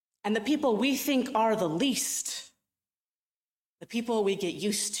 And the people we think are the least, the people we get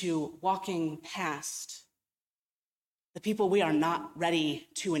used to walking past, the people we are not ready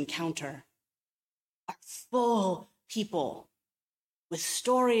to encounter, are full people with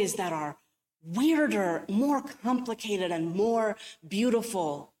stories that are weirder, more complicated, and more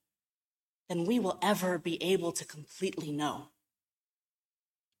beautiful than we will ever be able to completely know.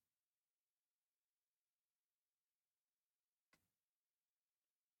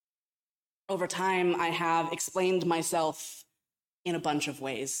 Over time, I have explained myself in a bunch of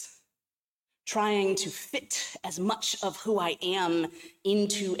ways, trying to fit as much of who I am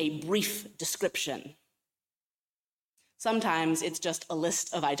into a brief description. Sometimes it's just a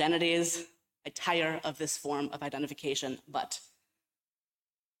list of identities. I tire of this form of identification, but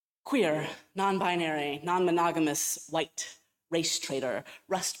queer, non-binary, non-monogamous, white, race trader,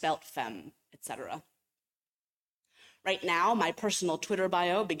 Rust Belt femme, etc. Right now, my personal Twitter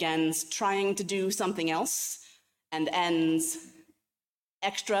bio begins trying to do something else and ends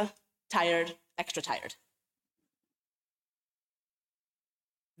extra tired, extra tired.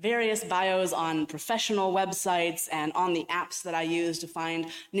 Various bios on professional websites and on the apps that I use to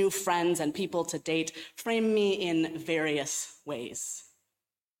find new friends and people to date frame me in various ways.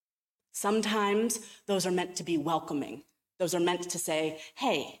 Sometimes those are meant to be welcoming. Those are meant to say,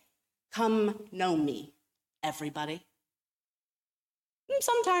 hey, come know me, everybody.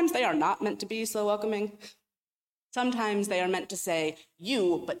 Sometimes they are not meant to be so welcoming. Sometimes they are meant to say,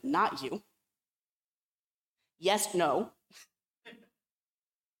 you, but not you. Yes, no.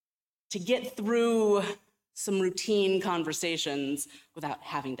 To get through some routine conversations without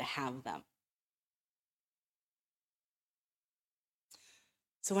having to have them.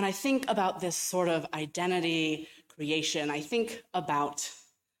 So when I think about this sort of identity creation, I think about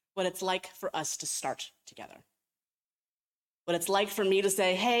what it's like for us to start together. What it's like for me to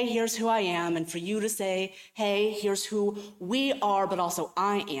say, hey, here's who I am, and for you to say, hey, here's who we are, but also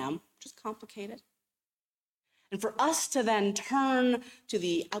I am, which is complicated. And for us to then turn to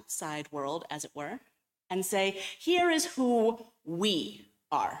the outside world, as it were, and say, here is who we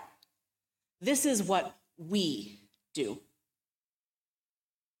are. This is what we do.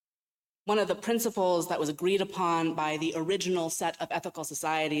 One of the principles that was agreed upon by the original set of ethical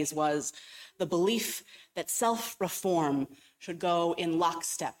societies was the belief that self-reform should go in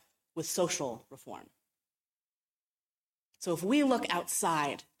lockstep with social reform. So if we look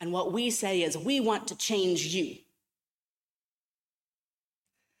outside and what we say is, we want to change you,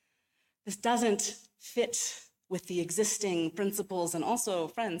 this doesn't fit with the existing principles, and also,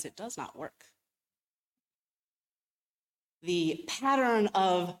 friends, it does not work. The pattern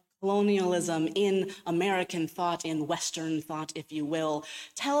of colonialism in American thought, in Western thought, if you will,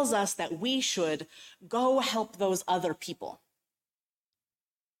 tells us that we should go help those other people.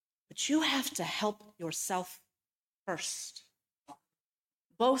 But you have to help yourself first.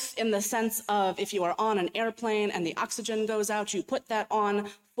 Both in the sense of, if you are on an airplane and the oxygen goes out, you put that on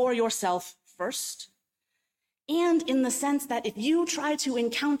for yourself first. And in the sense that if you try to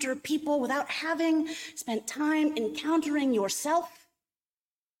encounter people without having spent time encountering yourself,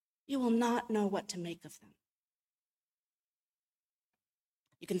 you will not know what to make of them.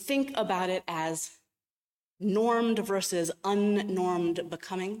 You can think about it as normed versus unnormed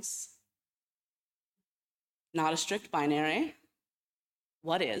becomings. Not a strict binary.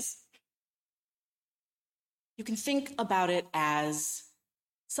 What is? You can think about it as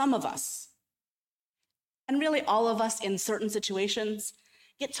some of us, and really all of us in certain situations,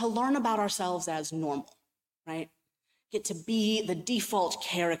 get to learn about ourselves as normal, right? Get to be the default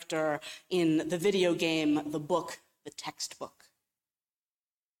character in the video game, the book, the textbook.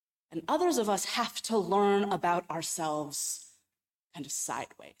 And others of us have to learn about ourselves kind of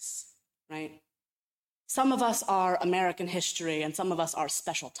sideways, right? Some of us are American history, and some of us are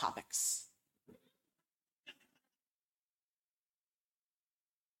special topics.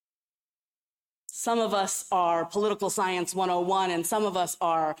 Some of us are political science 101, and some of us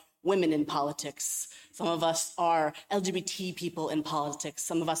are women in politics. Some of us are LGBT people in politics.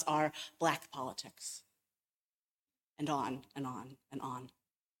 Some of us are Black politics. And on and on and on.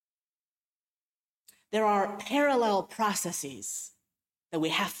 There are parallel processes that we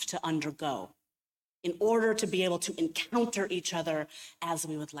have to undergo in order to be able to encounter each other as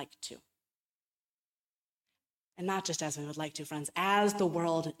we would like to. And not just as we would like to, friends, as the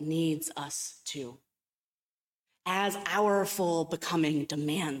world needs us to, as our full becoming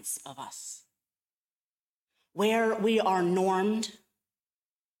demands of us. Where we are normed,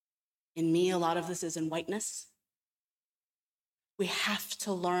 in me, a lot of this is in whiteness, we have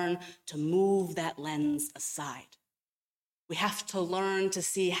to learn to move that lens aside. We have to learn to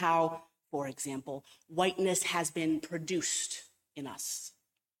see how, for example, whiteness has been produced in us.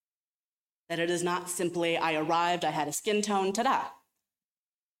 That it is not simply, I arrived, I had a skin tone, ta-da.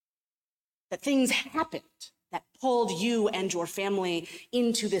 That things happened that pulled you and your family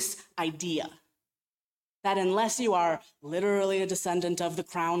into this idea. That unless you are literally a descendant of the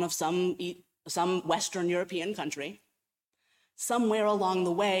crown of some Western European country, somewhere along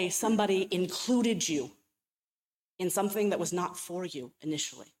the way, somebody included you in something that was not for you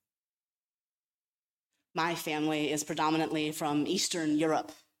initially. My family is predominantly from Eastern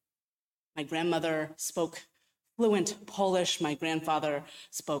Europe. My grandmother spoke fluent Polish. My grandfather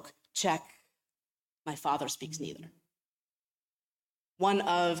spoke Czech. My father speaks neither. One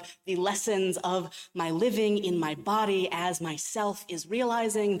of the lessons of my living in my body as myself is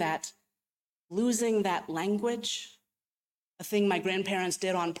realizing that losing that language, a thing my grandparents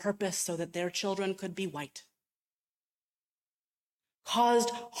did on purpose so that their children could be white, caused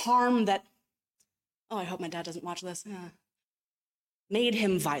harm that, oh, I hope my dad doesn't watch this, made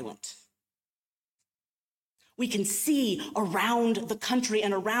him violent. We can see around the country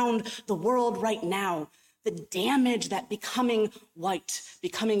and around the world right now the damage that becoming white,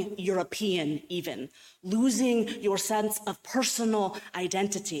 becoming European even, losing your sense of personal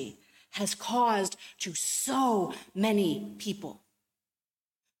identity has caused to so many people.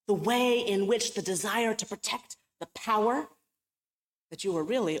 The way in which the desire to protect the power that you were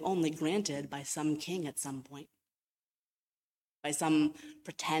really only granted by some king at some point, by some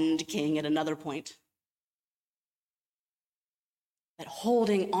pretend king at another point, that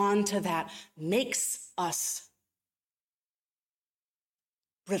holding on to that makes us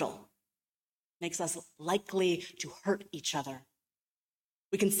brittle, makes us likely to hurt each other.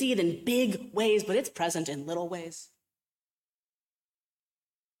 We can see it in big ways, but it's present in little ways.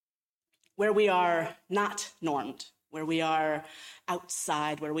 where we are not normed, where we are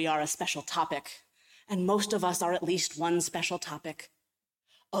outside, where we are a special topic. And most of us are at least one special topic.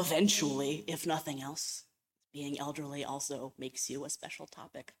 Eventually, if nothing else, being elderly also makes you a special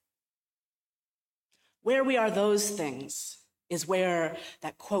topic. Where we are those things is where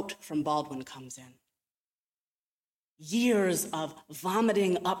that quote from Baldwin comes in. Years of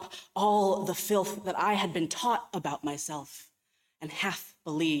vomiting up all the filth that I had been taught about myself and half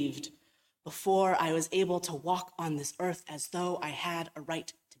believed before I was able to walk on this earth as though I had a right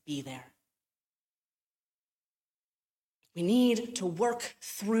to be there. We need to work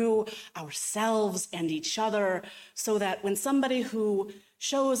through ourselves and each other so that when somebody who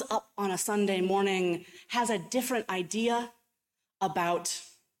shows up on a Sunday morning has a different idea about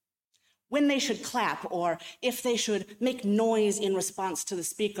when they should clap, or if they should make noise in response to the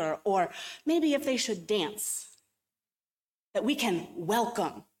speaker, or maybe if they should dance, that we can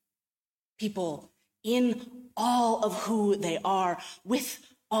welcome people in all of who they are, with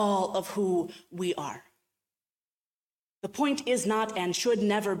all of who we are. The point is not and should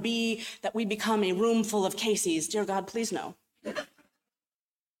never be that we become a room full of Caseys. Dear God, please no.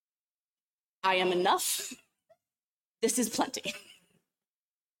 I am enough. This is plenty.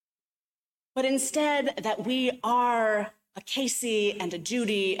 But instead that we are a Casey and a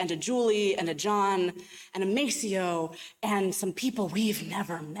Judy and a Julie and a John and a Maceo and some people we've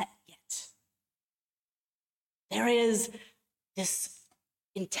never met yet. There is this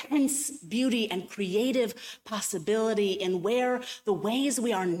intense beauty and creative possibility in where the ways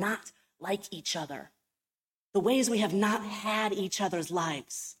we are not like each other, the ways we have not had each other's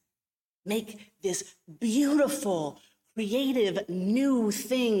lives, make this beautiful, creative, new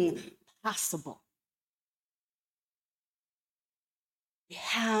thing possible. We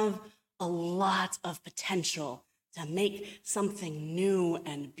have a lot of potential to make something new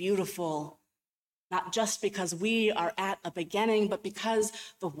and beautiful, not just because we are at a beginning, but because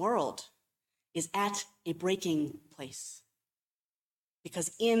the world is at a breaking place.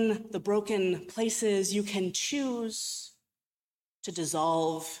 Because in the broken places, you can choose to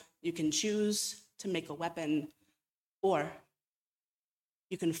dissolve, you can choose to make a weapon, or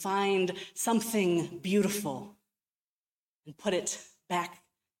you can find something beautiful and put it back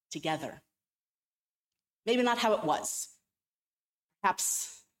together. Maybe not how it was.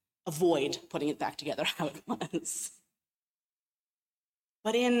 Perhaps avoid putting it back together how it was.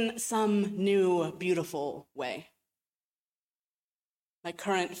 But in some new, beautiful way. My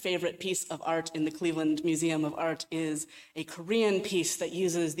current favorite piece of art in the Cleveland Museum of Art is a Korean piece that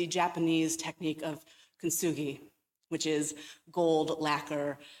uses the Japanese technique of kintsugi, which is gold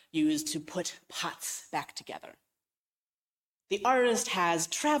lacquer used to put pots back together. The artist has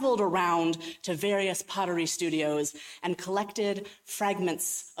traveled around to various pottery studios and collected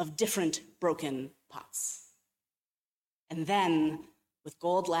fragments of different broken pots. And then, with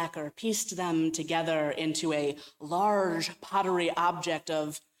gold lacquer, pieced them together into a large pottery object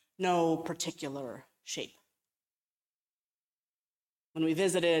of no particular shape. When we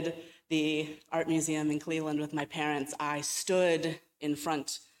visited the art museum in Cleveland with my parents, I stood in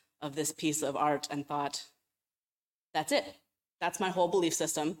front of this piece of art and thought, that's it. That's my whole belief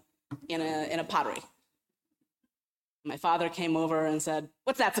system in a pottery. My father came over and said,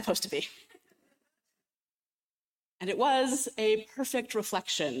 "What's that supposed to be?" And it was a perfect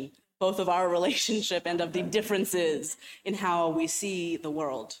reflection, both of our relationship and of the differences in how we see the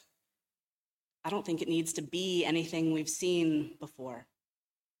world. I don't think it needs to be anything we've seen before.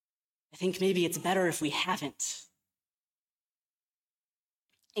 I think maybe it's better if we haven't.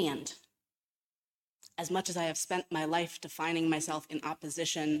 And as much as I have spent my life defining myself in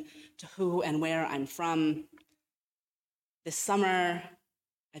opposition to who and where I'm from, this summer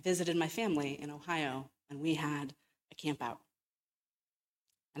I visited my family in Ohio, and we had a camp out.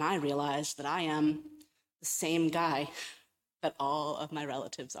 And I realized that I am the same guy that all of my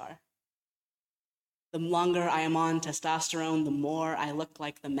relatives are. The longer I am on testosterone, the more I look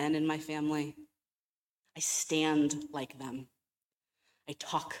like the men in my family. I stand like them. I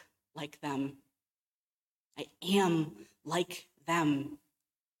talk like them. I am like them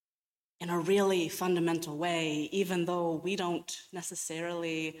in a really fundamental way, even though we don't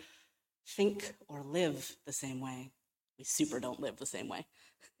necessarily think or live the same way. We super don't live the same way.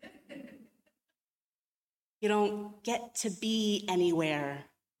 You don't get to be anywhere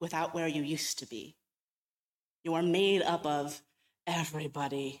without where you used to be. You are made up of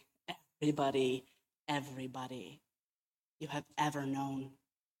everybody you have ever known.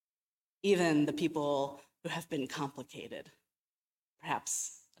 Even the people who have been complicated,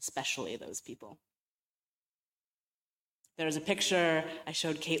 perhaps especially those people. There's a picture I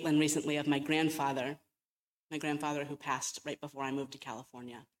showed Caitlin recently of my grandfather who passed right before I moved to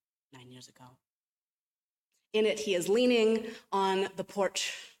California 9 years ago. In it, he is leaning on the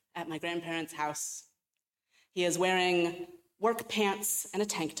porch at my grandparents' house. He is wearing work pants and a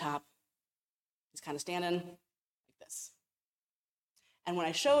tank top. He's kind of standing like this. And when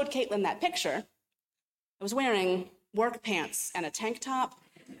I showed Caitlin that picture, I was wearing work pants and a tank top,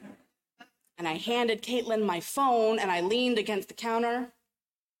 and I handed Caitlin my phone, and I leaned against the counter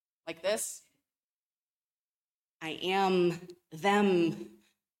like this. I am them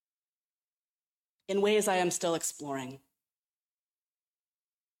in ways I am still exploring.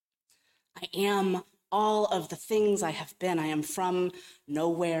 I am all of the things I have been. I am from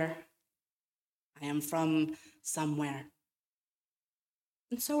nowhere. I am from somewhere.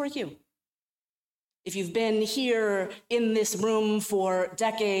 And so are you. If you've been here in this room for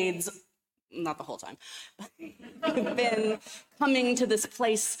decades, not the whole time, but you've been coming to this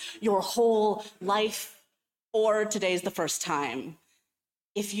place your whole life, or today's the first time.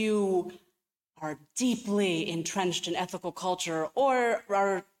 If you are deeply entrenched in ethical culture or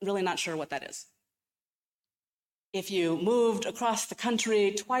are really not sure what that is. If you moved across the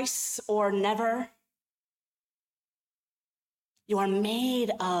country twice or never, you are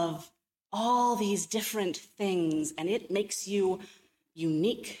made of all these different things, and it makes you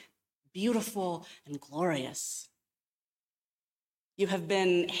unique, beautiful, and glorious. You have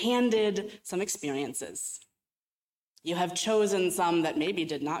been handed some experiences. You have chosen some that maybe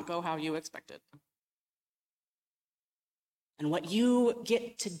did not go how you expected. And what you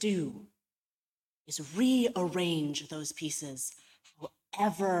get to do is rearrange those pieces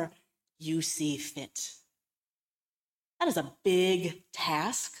however you see fit. That is a big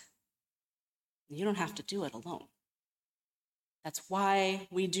task. You don't have to do it alone. That's why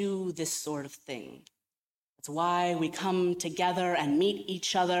we do this sort of thing. That's why we come together and meet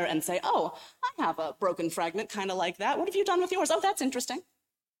each other and say, oh, I have a broken fragment kind of like that. What have you done with yours? Oh, that's interesting.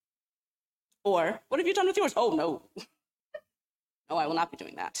 Or, what have you done with yours? Oh, no. No, I will not be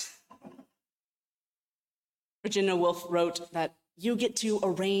doing that. Virginia Woolf wrote that you get to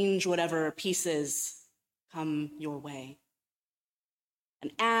arrange whatever pieces come your way.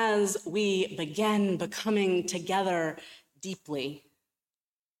 And as we begin becoming together deeply,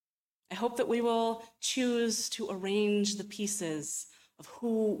 I hope that we will choose to arrange the pieces of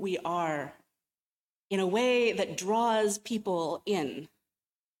who we are in a way that draws people in,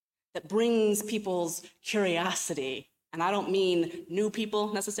 that brings people's curiosity. And I don't mean new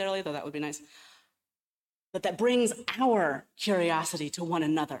people necessarily, though that would be nice, but that brings our curiosity to one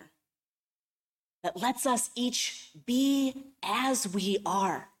another, that lets us each be as we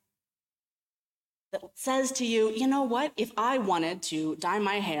are. That says to you, you know what? If I wanted to dye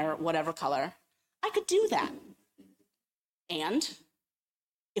my hair whatever color, I could do that. And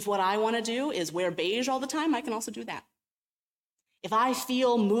if what I want to do is wear beige all the time, I can also do that. If I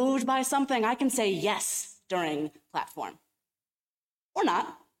feel moved by something, I can say yes during platform. Or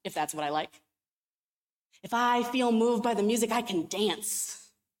not, if that's what I like. If I feel moved by the music, I can dance.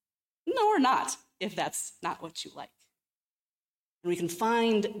 No, or not, if that's not what you like. And we can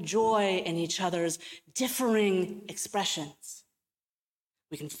find joy in each other's differing expressions.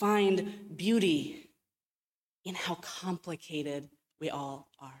 We can find beauty in how complicated we all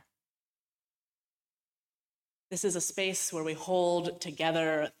are. This is a space where we hold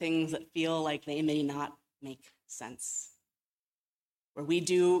together things that feel like they may not make sense, where we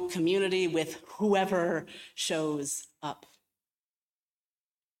do community with whoever shows up.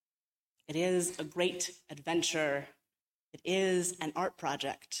 It is a great adventure. It is an art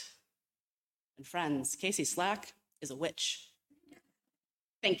project. And friends, Casey Slack is a witch.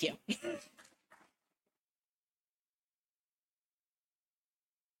 Thank you.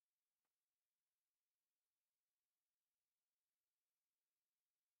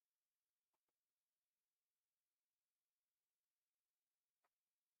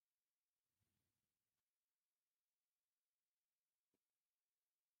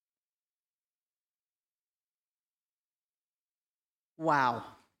 Wow.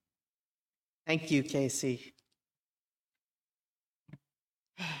 Thank you, Casey.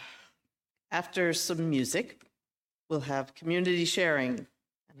 After some music, we'll have community sharing,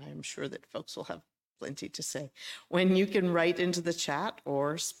 and I'm sure that folks will have plenty to say. When you can write into the chat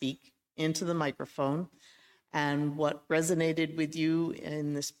or speak into the microphone, and what resonated with you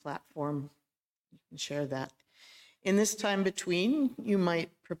in this platform, you can share that. In this time between, you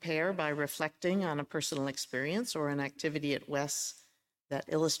might prepare by reflecting on a personal experience or an activity at WES that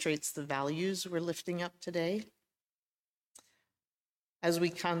illustrates the values we're lifting up today. As we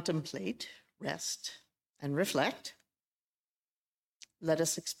contemplate, rest, and reflect, let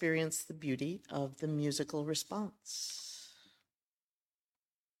us experience the beauty of the musical response.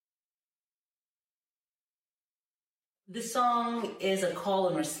 This song is a call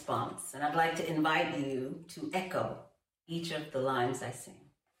and response, and I'd like to invite you to echo each of the lines I sing.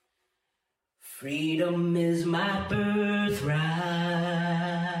 Freedom is my birthright.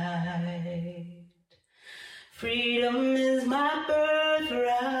 Freedom is my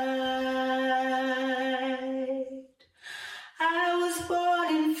birthright. I was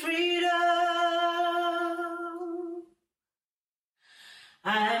born in freedom.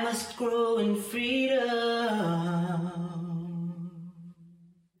 I must grow in freedom.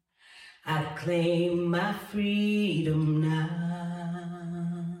 I claim my freedom now.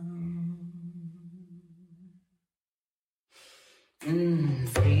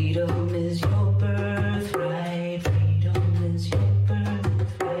 Freedom is your birthright. Freedom is your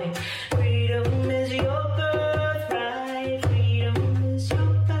birthright. Freedom is your birthright. Freedom is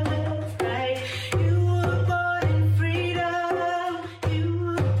your birthright. You were born in freedom. You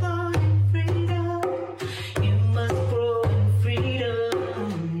were born in freedom. You must grow in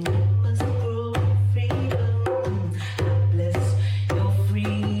freedom. You must grow in freedom. I bless your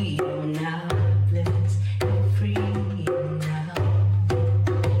freedom now. I bless your freedom now.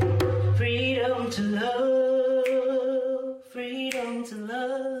 Freedom to love, freedom to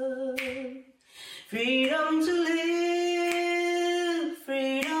love, freedom to live,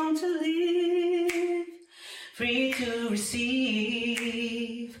 freedom to live, free to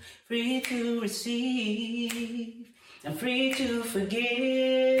receive, free to receive, and free to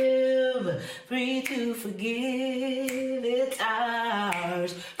forgive, free to forgive. It's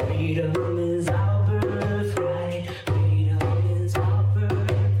ours. Freedom is our birthright. Freedom is our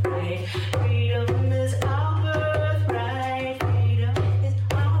birthright. Freedom is our birthright. Freedom is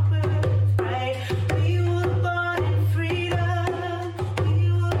our birthright. We were born in freedom.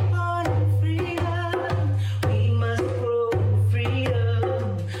 We were born in freedom. We must grow in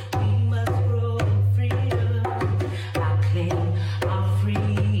freedom. We must grow in freedom. I claim our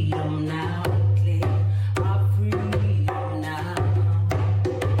freedom now. I claim our freedom now.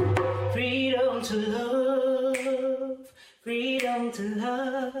 Freedom to love, freedom to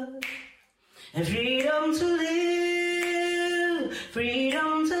love, and freedom to live,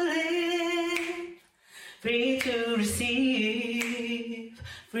 freedom to live, free to receive,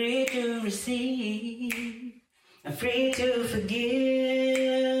 free to receive, and free to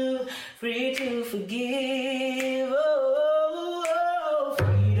forgive, free to forgive. Oh,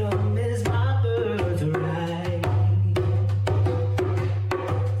 freedom is my birthright.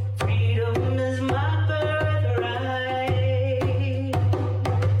 Freedom is my birthright.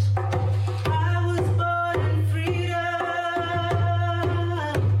 I was born in freedom.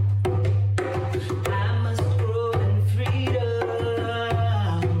 I must grow in freedom.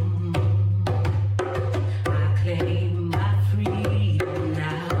 I claim my freedom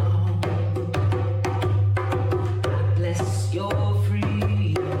now. I bless your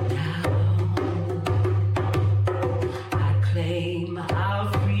freedom now. I claim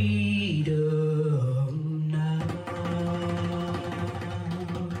our freedom now.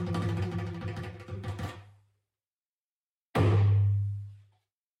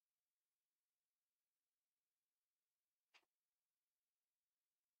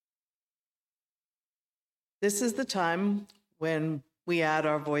 This is the time when we add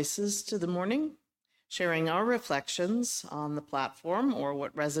our voices to the morning, sharing our reflections on the platform or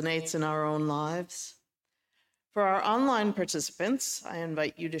what resonates in our own lives. For our online participants, I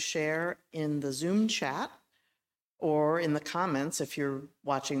invite you to share in the Zoom chat or in the comments if you're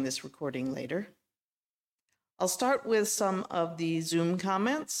watching this recording later. I'll start with some of the Zoom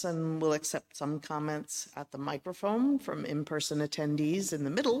comments, and we'll accept some comments at the microphone from in-person attendees in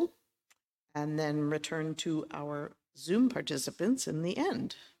the middle, and then return to our Zoom participants in the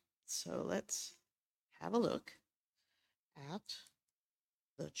end. So let's have a look at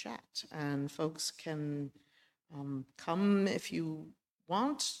the chat. And folks can come if you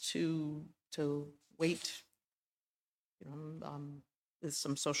want to wait, with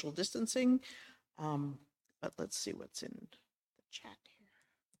some social distancing. But let's see what's in the chat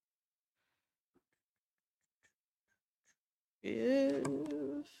here.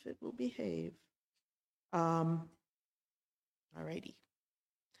 If it will behave. Alrighty.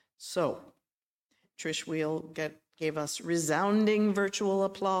 So, Trish Wheel gave us resounding virtual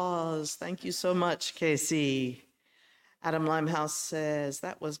applause. Thank you so much, Casey. Adam Limehouse says,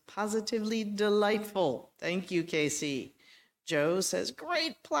 that was positively delightful. Thank you, Casey. Joe says,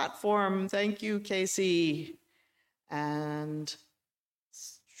 great platform. Thank you, Casey. And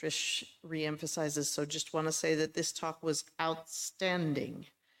Trish reemphasizes, so just want to say that this talk was outstanding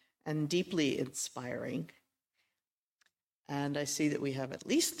and deeply inspiring. And I see that we have at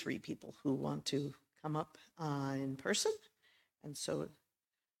least 3 people who want to come up in person. And so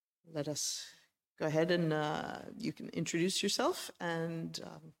let us go ahead and you can introduce yourself and let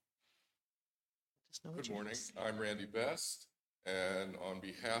us know what Good you morning. have to say. I'm Randy Best, and on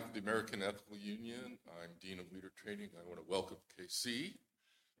behalf of the American Ethical Union, I'm Dean of Leader Training. I want to welcome KC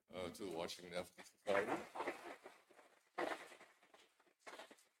to the Washington Ethical Society.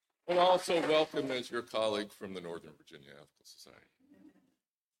 And also welcome as your colleague from the Northern Virginia Ethical Society.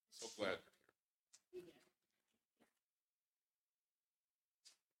 So glad you're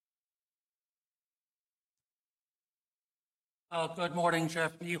here. Good morning,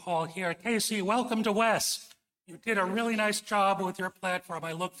 Jeff B. Hall here. Casey, welcome to WES. You did a really nice job with your platform.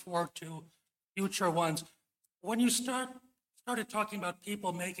 I look forward to future ones. When you started talking about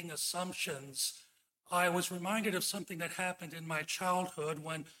people making assumptions, I was reminded of something that happened in my childhood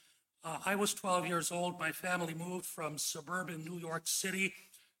when I was 12 years old. My family moved from suburban New York City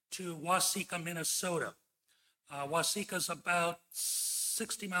to Waseca, Minnesota. Waseca is about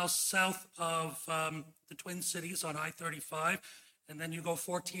 60 miles south of the Twin Cities on I-35, and then you go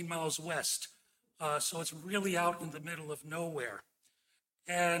 14 miles west. So it's really out in the middle of nowhere.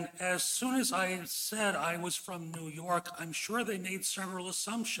 And as soon as I said I was from New York, I'm sure they made several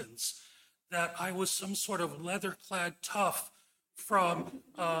assumptions that I was some sort of leather-clad tough from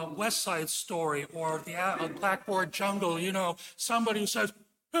West Side Story or the Blackboard Jungle, you know, somebody who says,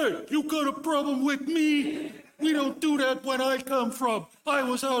 "Hey, you got a problem with me? We don't do that when I come from. I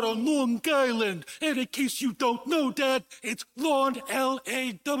was out on Long Island. And in case you don't know that, it's Lawn,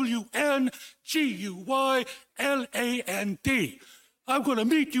 Lawnyland. I'm going to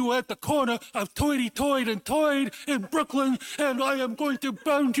meet you at the corner of Toity Toyd and Toyd in Brooklyn, and I am going to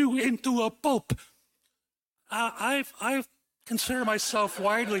pound you into a pulp." I've consider myself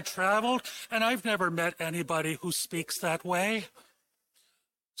widely traveled, and I've never met anybody who speaks that way.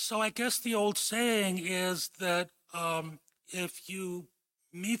 So I guess the old saying is that if you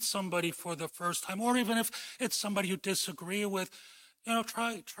meet somebody for the first time, or even if it's somebody you disagree with, you know,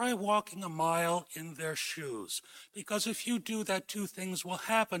 try walking a mile in their shoes. Because if you do that, 2 things will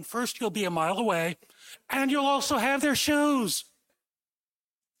happen. First, you'll be a mile away, and you'll also have their shoes.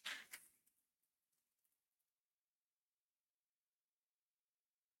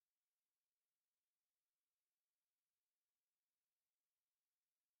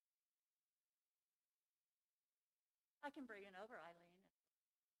 I can bring it over, Eileen.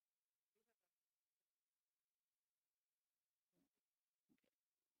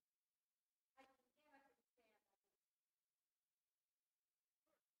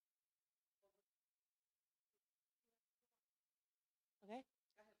 Okay.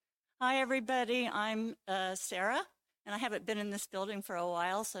 Hi, everybody. I'm Sarah, and I haven't been in this building for a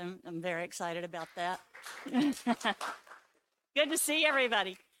while, so I'm very excited about that. Good to see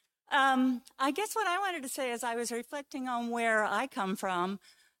everybody. I guess what I wanted to say is I was reflecting on where I come from,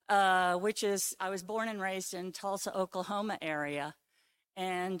 which is I was born and raised in Tulsa, Oklahoma area.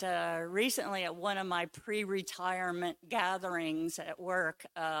 And recently at one of my pre-retirement gatherings at work,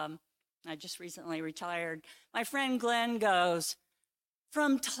 I just recently retired, my friend Glenn goes,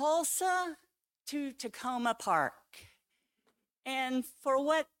 "From Tulsa to Tacoma Park." And for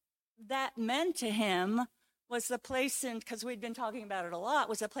what that meant to him was the place in, because we'd been talking about it a lot,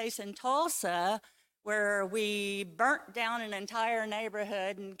 was a place in Tulsa where we burnt down an entire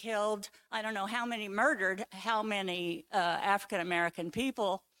neighborhood and killed, I don't know how many, murdered how many African-American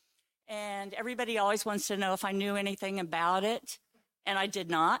people. And everybody always wants to know if I knew anything about it, and I did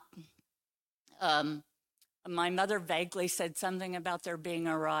not. My mother vaguely said something about there being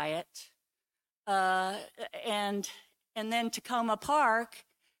a riot. And then Tacoma Park,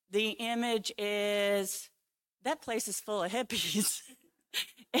 the image is, that place is full of hippies.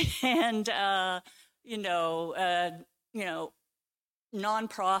 And,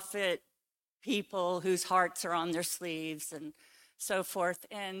 nonprofit people whose hearts are on their sleeves and so forth.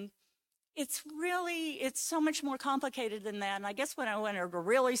 And it's so much more complicated than that. And I guess what I want to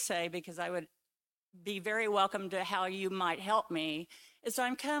really say, because I would be very welcome to how you might help me, is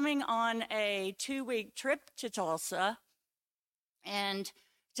I'm coming on a 2-week trip to Tulsa and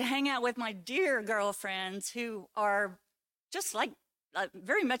to hang out with my dear girlfriends who are just like,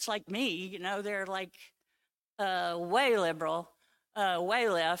 very much like me, you know, they're like way liberal, way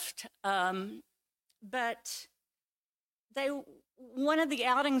left. But one of the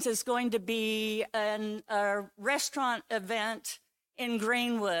outings is going to be a restaurant event in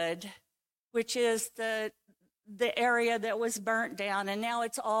Greenwood, which is the the area that was burnt down, and now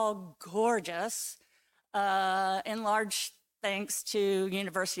it's all gorgeous, in large thanks to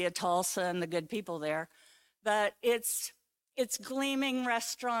University of Tulsa and the good people there. But it's gleaming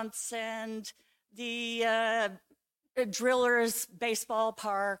restaurants and the Drillers baseball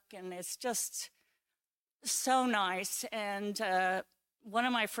park, and it's just so nice. And one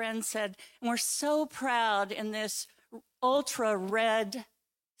of my friends said, we're so proud in this ultra red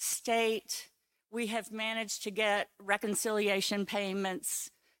state, we have managed to get reconciliation payments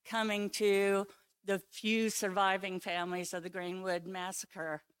coming to the few surviving families of the Greenwood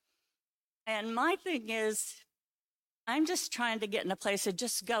massacre. And my thing is, I'm just trying to get in a place to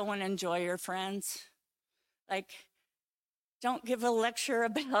just go and enjoy your friends. Like, don't give a lecture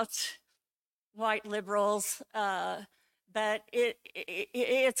about white liberals, but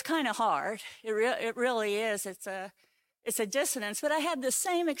it's kind of hard. It really is. It's a dissonance. But I had the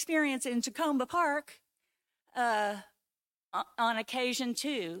same experience in Tacoma Park on occasion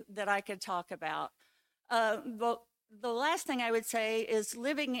too that I could talk about. But the last thing I would say is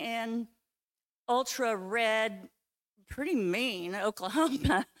living in ultra red, pretty mean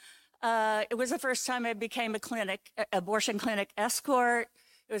Oklahoma. It was the first time I became abortion clinic escort.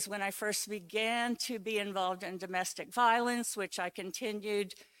 It was when I first began to be involved in domestic violence, which I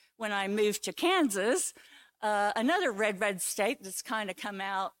continued when I moved to Kansas, another red state that's kind of come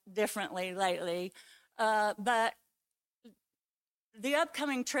out differently lately. But the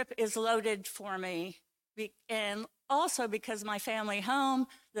upcoming trip is loaded for me, and also because my family home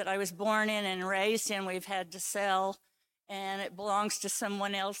that I was born in and raised in, we've had to sell, and it belongs to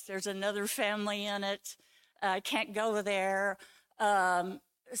someone else. There's another family in it. I can't go there.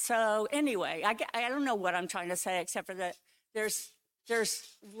 So anyway, I don't know what I'm trying to say, except for that there's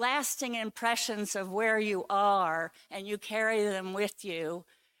lasting impressions of where you are, and you carry them with you,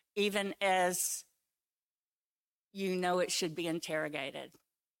 even as you know it should be interrogated.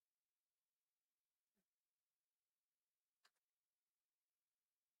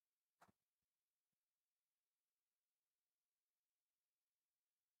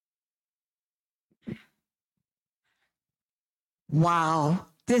 Wow,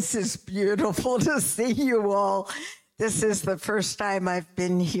 this is beautiful to see you all. This is the first time I've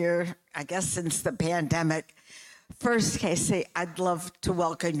been here, I guess, since the pandemic. First, Casey, I'd love to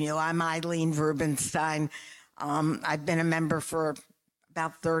welcome you. I'm Eileen Rubenstein. I've been a member for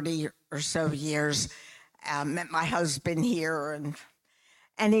about 30 or so years. Met my husband here. And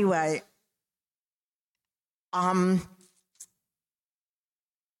anyway,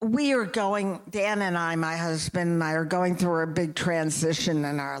 we are going, Dan and I, my husband and I, are going through a big transition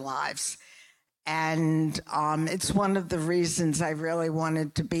in our lives. And it's one of the reasons I really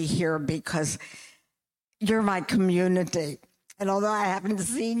wanted to be here, because you're my community. And although I haven't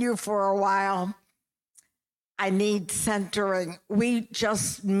seen you for a while, I need centering. We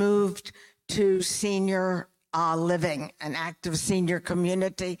just moved to senior living, an active senior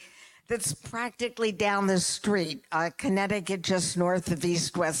community that's practically down the street, Connecticut, just north of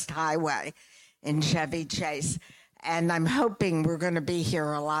East West Highway in Chevy Chase. And I'm hoping we're going to be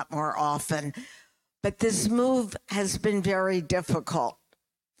here a lot more often. But this move has been very difficult.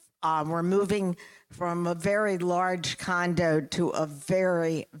 We're moving from a very large condo to a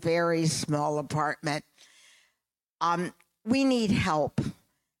very, very small apartment. We need help.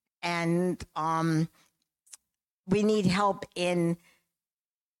 And we need help in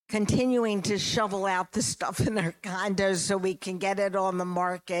continuing to shovel out the stuff in our condos so we can get it on the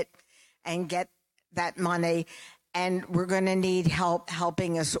market and get that money. And we're going to need help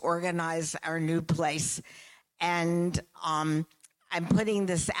helping us organize our new place. And I'm putting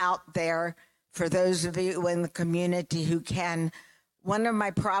this out there for those of you in the community who can. One of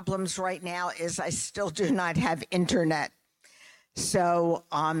my problems right now is I still do not have internet. So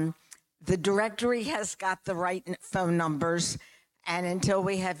the directory has got the right phone numbers. And until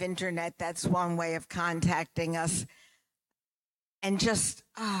we have internet, that's one way of contacting us. And just,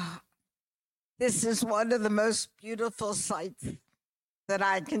 this is one of the most beautiful sights that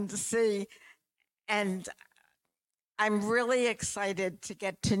I can see. And I'm really excited to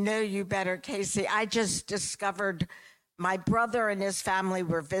get to know you better, Casey. I just discovered my brother and his family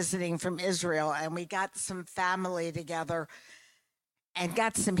were visiting from Israel, and we got some family together and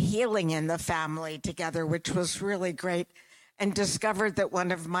got some healing in the family together, which was really great. And discovered that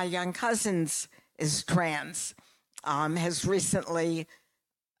one of my young cousins is trans, has recently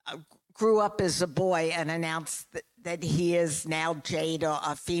grew up as a boy and announced that he is now Jade,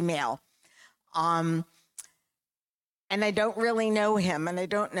 a female. And I don't really know him, and I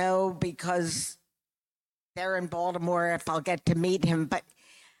don't know because they're in Baltimore if I'll get to meet him. But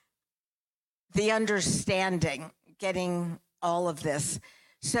the understanding, getting all of this.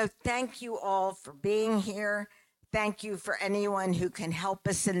 So thank you all for being here. Thank you for anyone who can help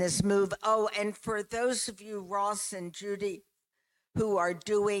us in this move. Oh, and for those of you, Ross and Judy, who are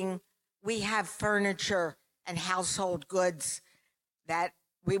doing, we have furniture and household goods that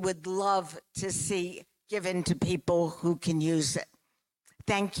we would love to see given to people who can use it.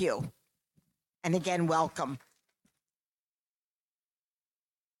 Thank you. And again, welcome.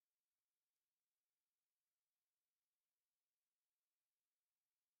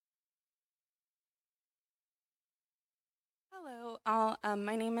 Hello,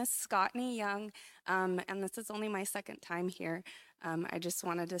 my name is Scottney Young, and this is only my second time here. I just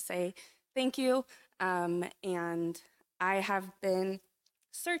wanted to say thank you, and I have been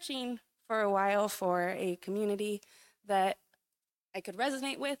searching for a while for a community that I could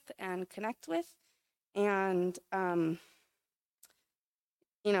resonate with and connect with, and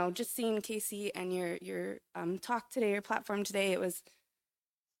you know, just seeing Casey and your talk today, your platform today, it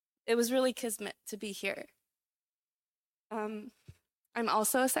was really kismet to be here. I'm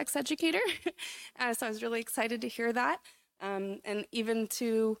also a sex educator, so I was really excited to hear that. And even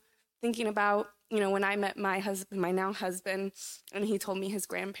to thinking about, you know, when I met my husband, my now husband, and he told me his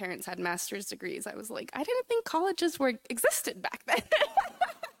grandparents had master's degrees, I was like, I didn't think colleges existed back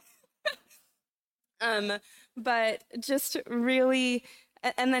then. But just really,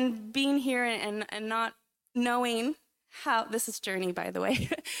 and then being here and not knowing how, this is Journey, by the way,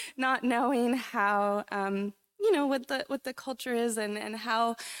 not knowing how, you know, what the culture is and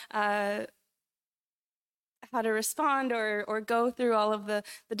how to respond or go through all of the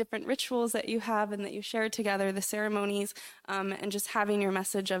different rituals that you have and that you share together, the ceremonies, and just having your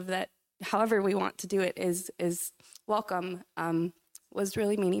message of that, however we want to do it is welcome, was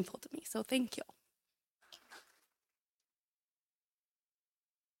really meaningful to me. So thank you.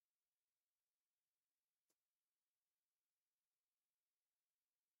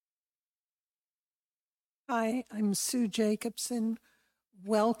 Hi, I'm Sue Jacobson.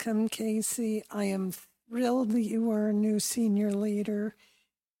 Welcome, Casey. I am thrilled that you are a new senior leader.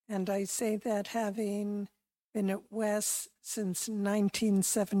 And I say that having been at Wes since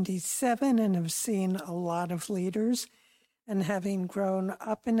 1977 and have seen a lot of leaders, and having grown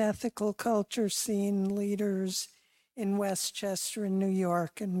up in ethical culture, seeing leaders in Westchester and New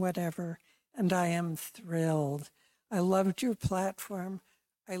York and whatever. And I am thrilled. I loved your platform.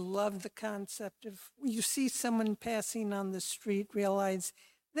 I love the concept of you see someone passing on the street, realize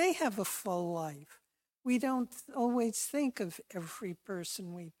they have a full life. We don't always think of every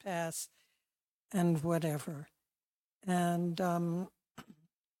person we pass and whatever. And a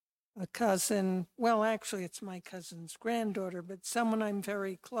cousin, well, actually, it's my cousin's granddaughter, but someone I'm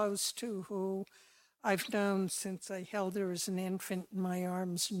very close to who I've known since I held her as an infant in my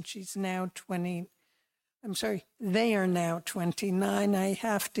arms, and she's now 20. They are now 29. I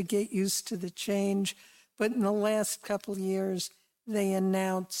have to get used to the change. But in the last couple of years, they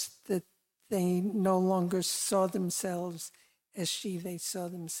announced that they no longer saw themselves as she, they saw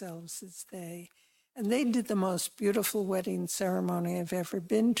themselves as they. And they did the most beautiful wedding ceremony I've ever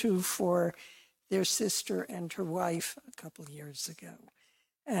been to for their sister and her wife a couple of years ago.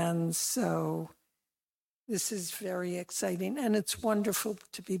 And so this is very exciting, and it's wonderful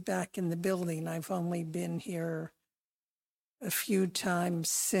to be back in the building. I've only been here a few times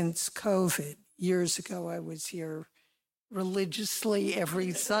since COVID. Years ago, I was here religiously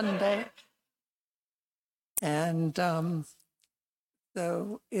every Sunday. And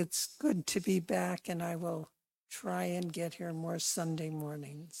so it's good to be back, and I will try and get here more Sunday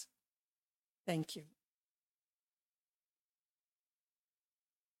mornings. Thank you.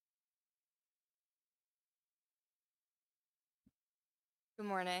 Good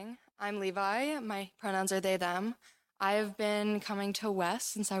morning. I'm Levi. My pronouns are they, them. I have been coming to Wes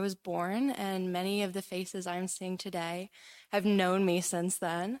since I was born, and many of the faces I'm seeing today have known me since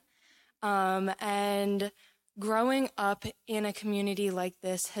then. And growing up in a community like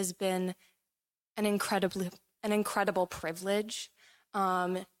this has been an incredible privilege.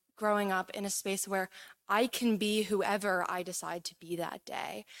 Growing up in a space where I can be whoever I decide to be that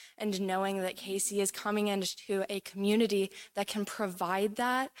day. And knowing that Casey is coming into a community that can provide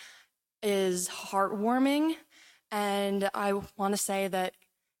that is heartwarming. And I want to say that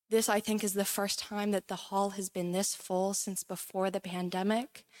this, I think, is the first time that the hall has been this full since before the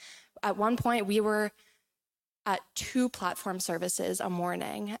pandemic. At one point, we were at 2 platform services a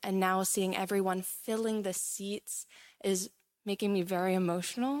morning, and now seeing everyone filling the seats is making me very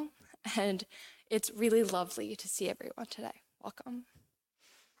emotional. And it's really lovely to see everyone today. Welcome.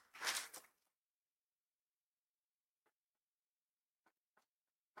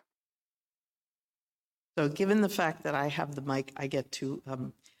 So given the fact that I have the mic, I get to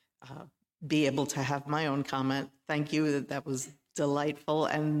be able to have my own comment. Thank you. That was delightful.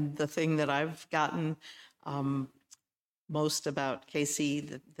 And the thing that I've gotten most about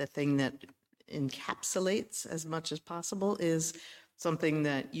KC, the thing that encapsulates as much as possible, is something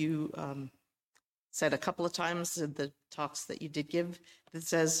that you said a couple of times in the talks that you did give, that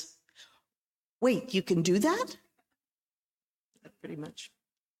says, wait, you can do that? Pretty much.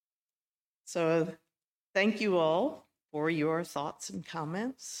 So thank you all for your thoughts and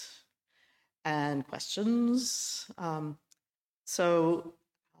comments and questions.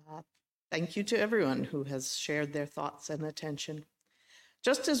 Thank you to everyone who has shared their thoughts and attention.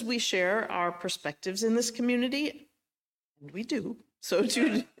 Just as we share our perspectives in this community, and we do, so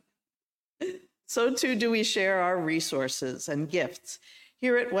too do we share our resources and gifts.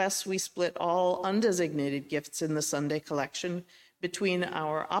 Here at Wes, we split all undesignated gifts in the Sunday collection between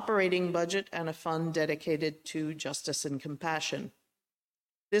our operating budget and a fund dedicated to justice and compassion.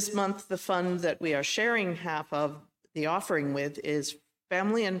 This month, the fund that we are sharing half of the offering with is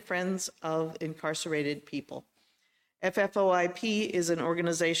Family and Friends of Incarcerated People. FFOIP is an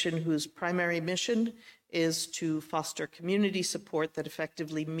organization whose primary mission is to foster community support that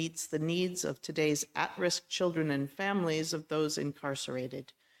effectively meets the needs of today's at-risk children and families of those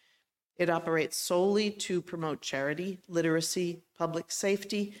incarcerated. It operates solely to promote charity, literacy, public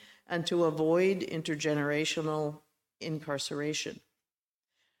safety, and to avoid intergenerational incarceration.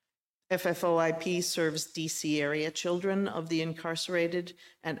 FFOIP serves DC area children of the incarcerated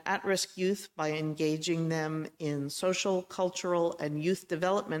and at-risk youth by engaging them in social, cultural, and youth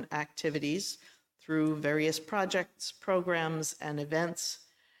development activities through various projects, programs, and events.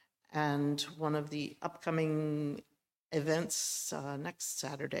 And one of the upcoming events next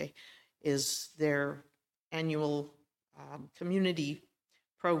Saturday is their annual community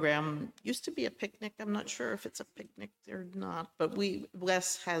program. Used to be a picnic. I'm not sure if it's a picnic or not, but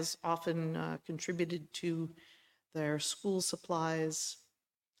Wes has often contributed to their school supplies,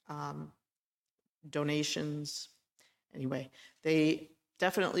 donations. Anyway, they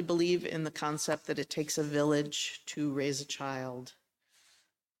definitely believe in the concept that it takes a village to raise a child.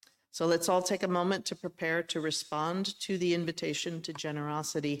 So let's all take a moment to prepare to respond to the invitation to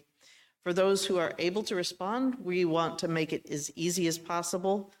generosity. For those who are able to respond, we want to make it as easy as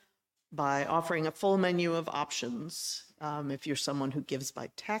possible by offering a full menu of options. If you're someone who gives by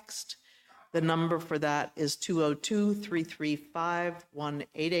text, the number for that is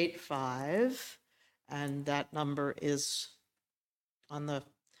 202-335-1885. And that number is on the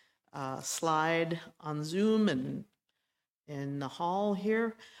slide on Zoom and in the hall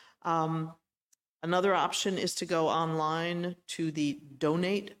here. Another option is to go online to the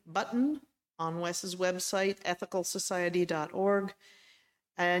donate button on Wes's website, ethicalsociety.org,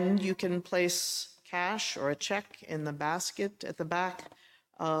 and you can place cash or a check in the basket at the back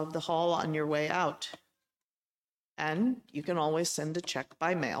of the hall on your way out. And you can always send a check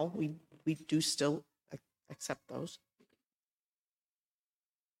by mail. We do still accept those.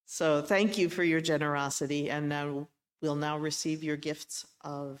 So thank you for your generosity, and now we'll now receive your gifts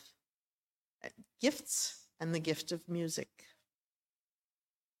and the gift of music.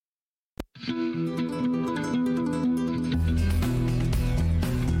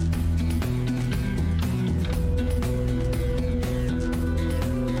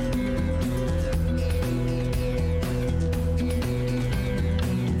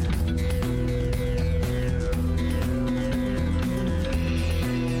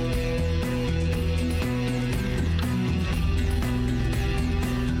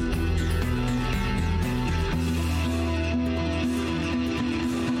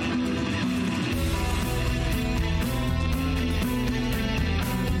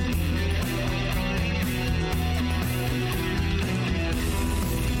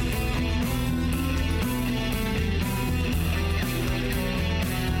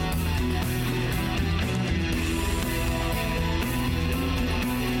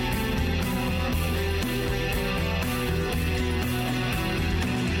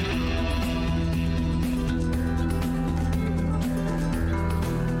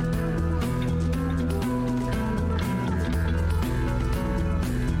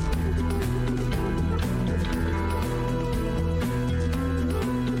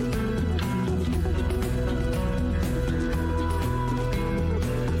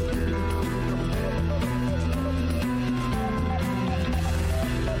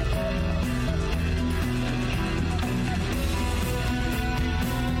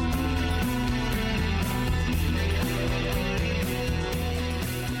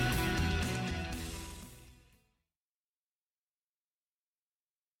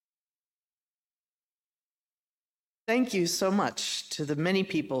 Thank you so much to the many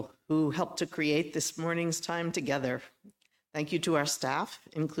people who helped to create this morning's time together. Thank you to our staff,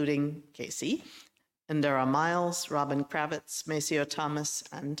 including Casey, Indira Miles, Robin Kravitz, Maceo Thomas,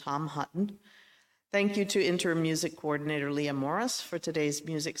 and Tom Hutton. Thank you to interim music coordinator Leah Morris for today's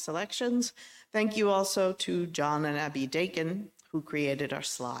music selections. Thank you also to John and Abby Dakin, who created our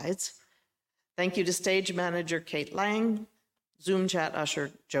slides. Thank you to stage manager Kate Lang, Zoom chat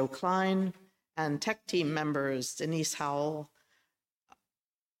usher Joe Klein, and tech team members Denise Howell,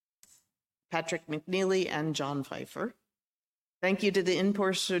 Patrick McNeely, and John Pfeiffer. Thank you to the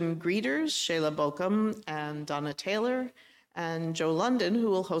in-person greeters, Shayla Bokum and Donna Taylor, and Joe London, who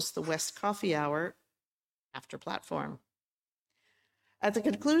will host the West Coffee Hour after platform. At the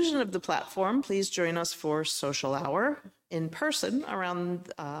conclusion of the platform, please join us for social hour in person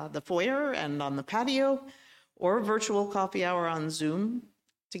around the foyer and on the patio, or virtual coffee hour on Zoom.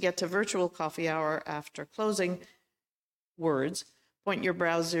 To get to virtual coffee hour after closing words, point your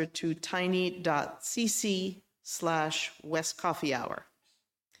browser to tiny.cc/West Coffee Hour.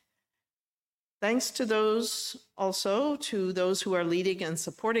 Thanks to those who are leading and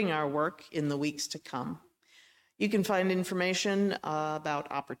supporting our work in the weeks to come. You can find information about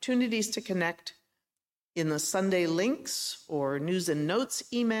opportunities to connect in the Sunday links or news and notes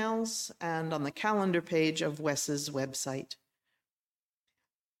emails and on the calendar page of WES's website.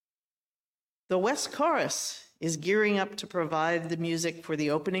 The West Chorus is gearing up to provide the music for the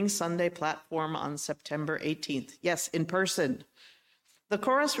opening Sunday platform on September 18th. Yes, in person. The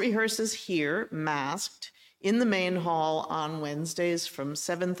chorus rehearses here, masked, in the main hall on Wednesdays from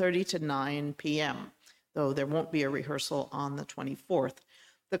 7:30 to 9 p.m., though there won't be a rehearsal on the 24th.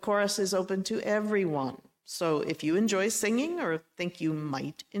 The chorus is open to everyone. So if you enjoy singing or think you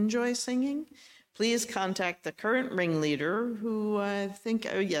might enjoy singing, please contact the current ringleader, who I think,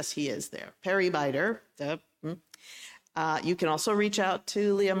 oh yes, he is there, Perry Biter. You can also reach out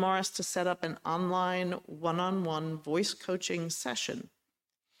to Leah Morris to set up an online one-on-one voice coaching session.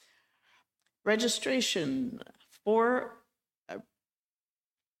 Registration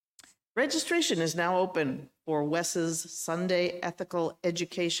is now open for WES's Sunday Ethical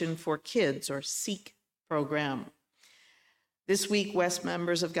Education for Kids, or SEEK program. This week, WES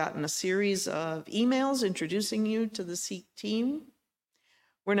members have gotten a series of emails introducing you to the SEEK team.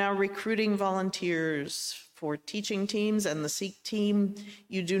 We're now recruiting volunteers for teaching teams and the SEEK team.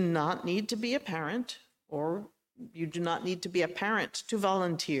 You do not need to be a parent, or you do not need to be a parent to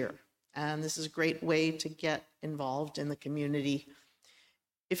volunteer. And this is a great way to get involved in the community.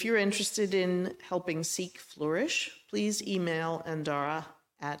 If you're interested in helping SEEK flourish, please email Indara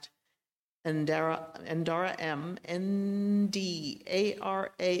at Ndaram, N-D-A-R-A-M,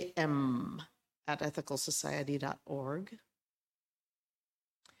 at ethicalsociety.org.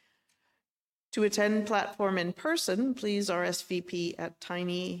 To attend platform in person, please RSVP at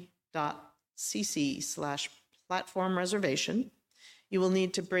tiny.cc/platform reservation. You will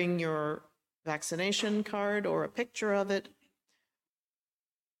need to bring your vaccination card or a picture of it,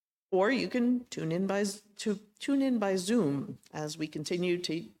 or you can tune in by Zoom as we continue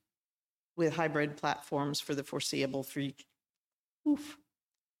with hybrid platforms for the foreseeable future.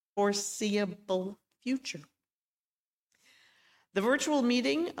 The virtual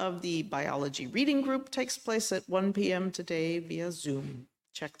meeting of the Biology Reading Group takes place at 1 p.m. today via Zoom.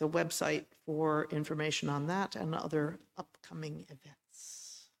 Check the website for information on that and other upcoming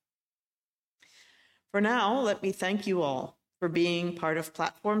events. For now, let me thank you all for being part of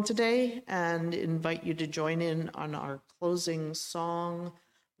Platform today and invite you to join in on our closing song,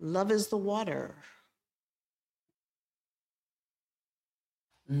 Love is the Water.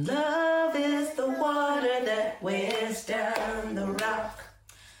 Love is the water that wears down the rock.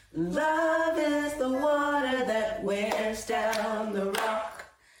 Love is the water that wears down the rock.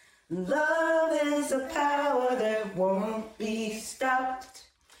 Love is a power that won't be stopped.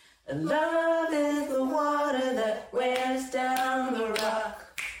 Love is the water that wears down the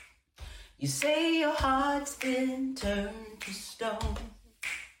rock. You say your heart's been turned to stone.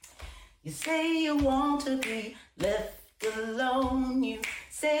 You say you want to be left alone. You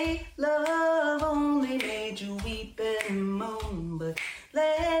say love only made you weep and moan. But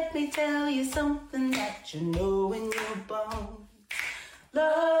let me tell you something that you know in your bones.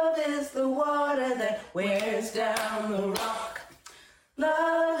 Love is the water that wears down the rock.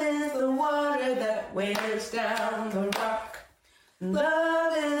 Love is the water that wears down the rock.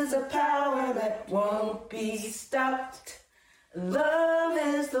 Love is a power that won't be stopped. Love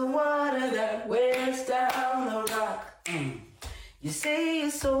is the water that wears down the rock. You say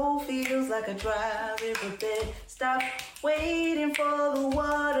your soul feels like a dry riverbed. Stop waiting for the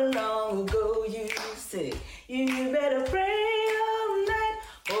water long ago. You say you better pray all night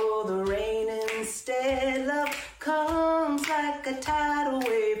for the rain instead. Love comes like a tidal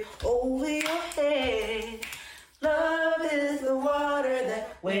wave over your head. Love is the water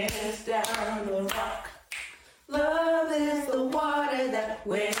that wears down the rock. Love is the water that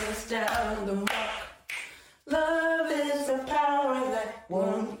wears down the rock. Love is the power that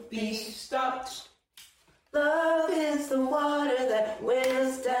won't be stopped. Love is the water that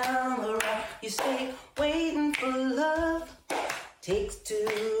wears down the rock. You stay waiting for love, takes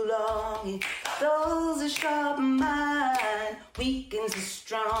too long. It dulls a sharp mind, weakens a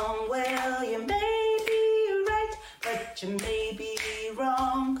strong. Well, you may be right, but you may be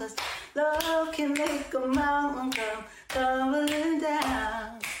wrong. 'Cause love can make a mountain come tumbling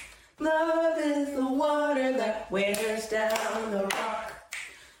down. Love is the water that wears down the rock.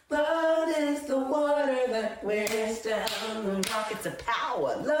 Love is the water that wears down the rock. It's a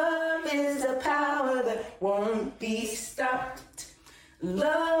power. Love is a power that won't be stopped.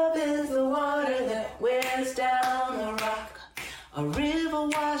 Love is the water that wears down the rock. A river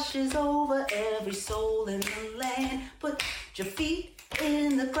washes over every soul in the land. Put your feet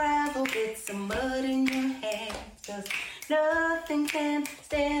in the gravel, get some mud in your hands. 'Cause nothing can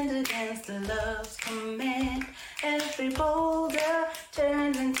stand against the love's command. Every boulder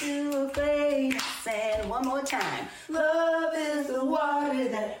turns into a grain of sand. One more time. Love is the water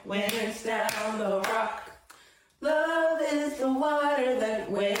that wears down the rock. Love is the water that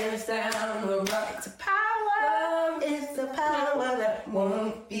wears down the rock. It's a power. Love is the power that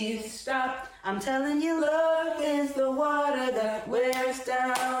won't be stopped. I'm telling you, love is the water that wears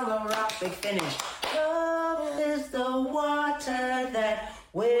down the rock. Big finish. Love is the water that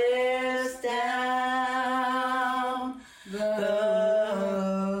wears down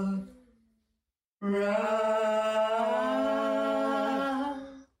the rock.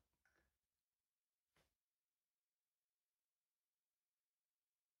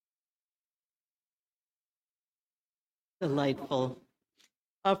 Delightful.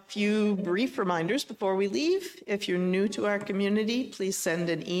 A few brief reminders before we leave. If you're new to our community, please send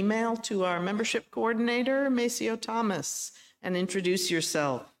an email to our membership coordinator, Maceo Thomas, and introduce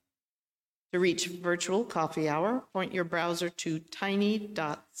yourself. To reach virtual coffee hour, point your browser to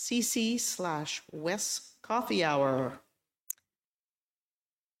tiny.cc/westcoffeehour.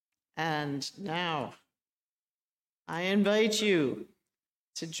 And now, I invite you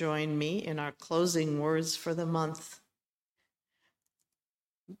to join me in our closing words for the month.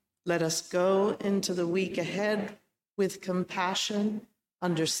 Let us go into the week ahead with compassion,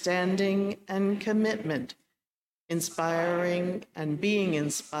 understanding, and commitment, inspiring and being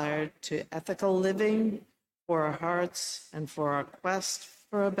inspired to ethical living for our hearts and for our quest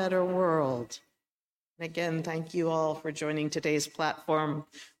for a better world. And again, thank you all for joining today's platform.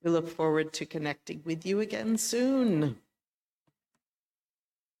 We look forward to connecting with you again soon.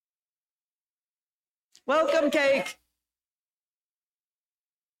 Welcome, cake.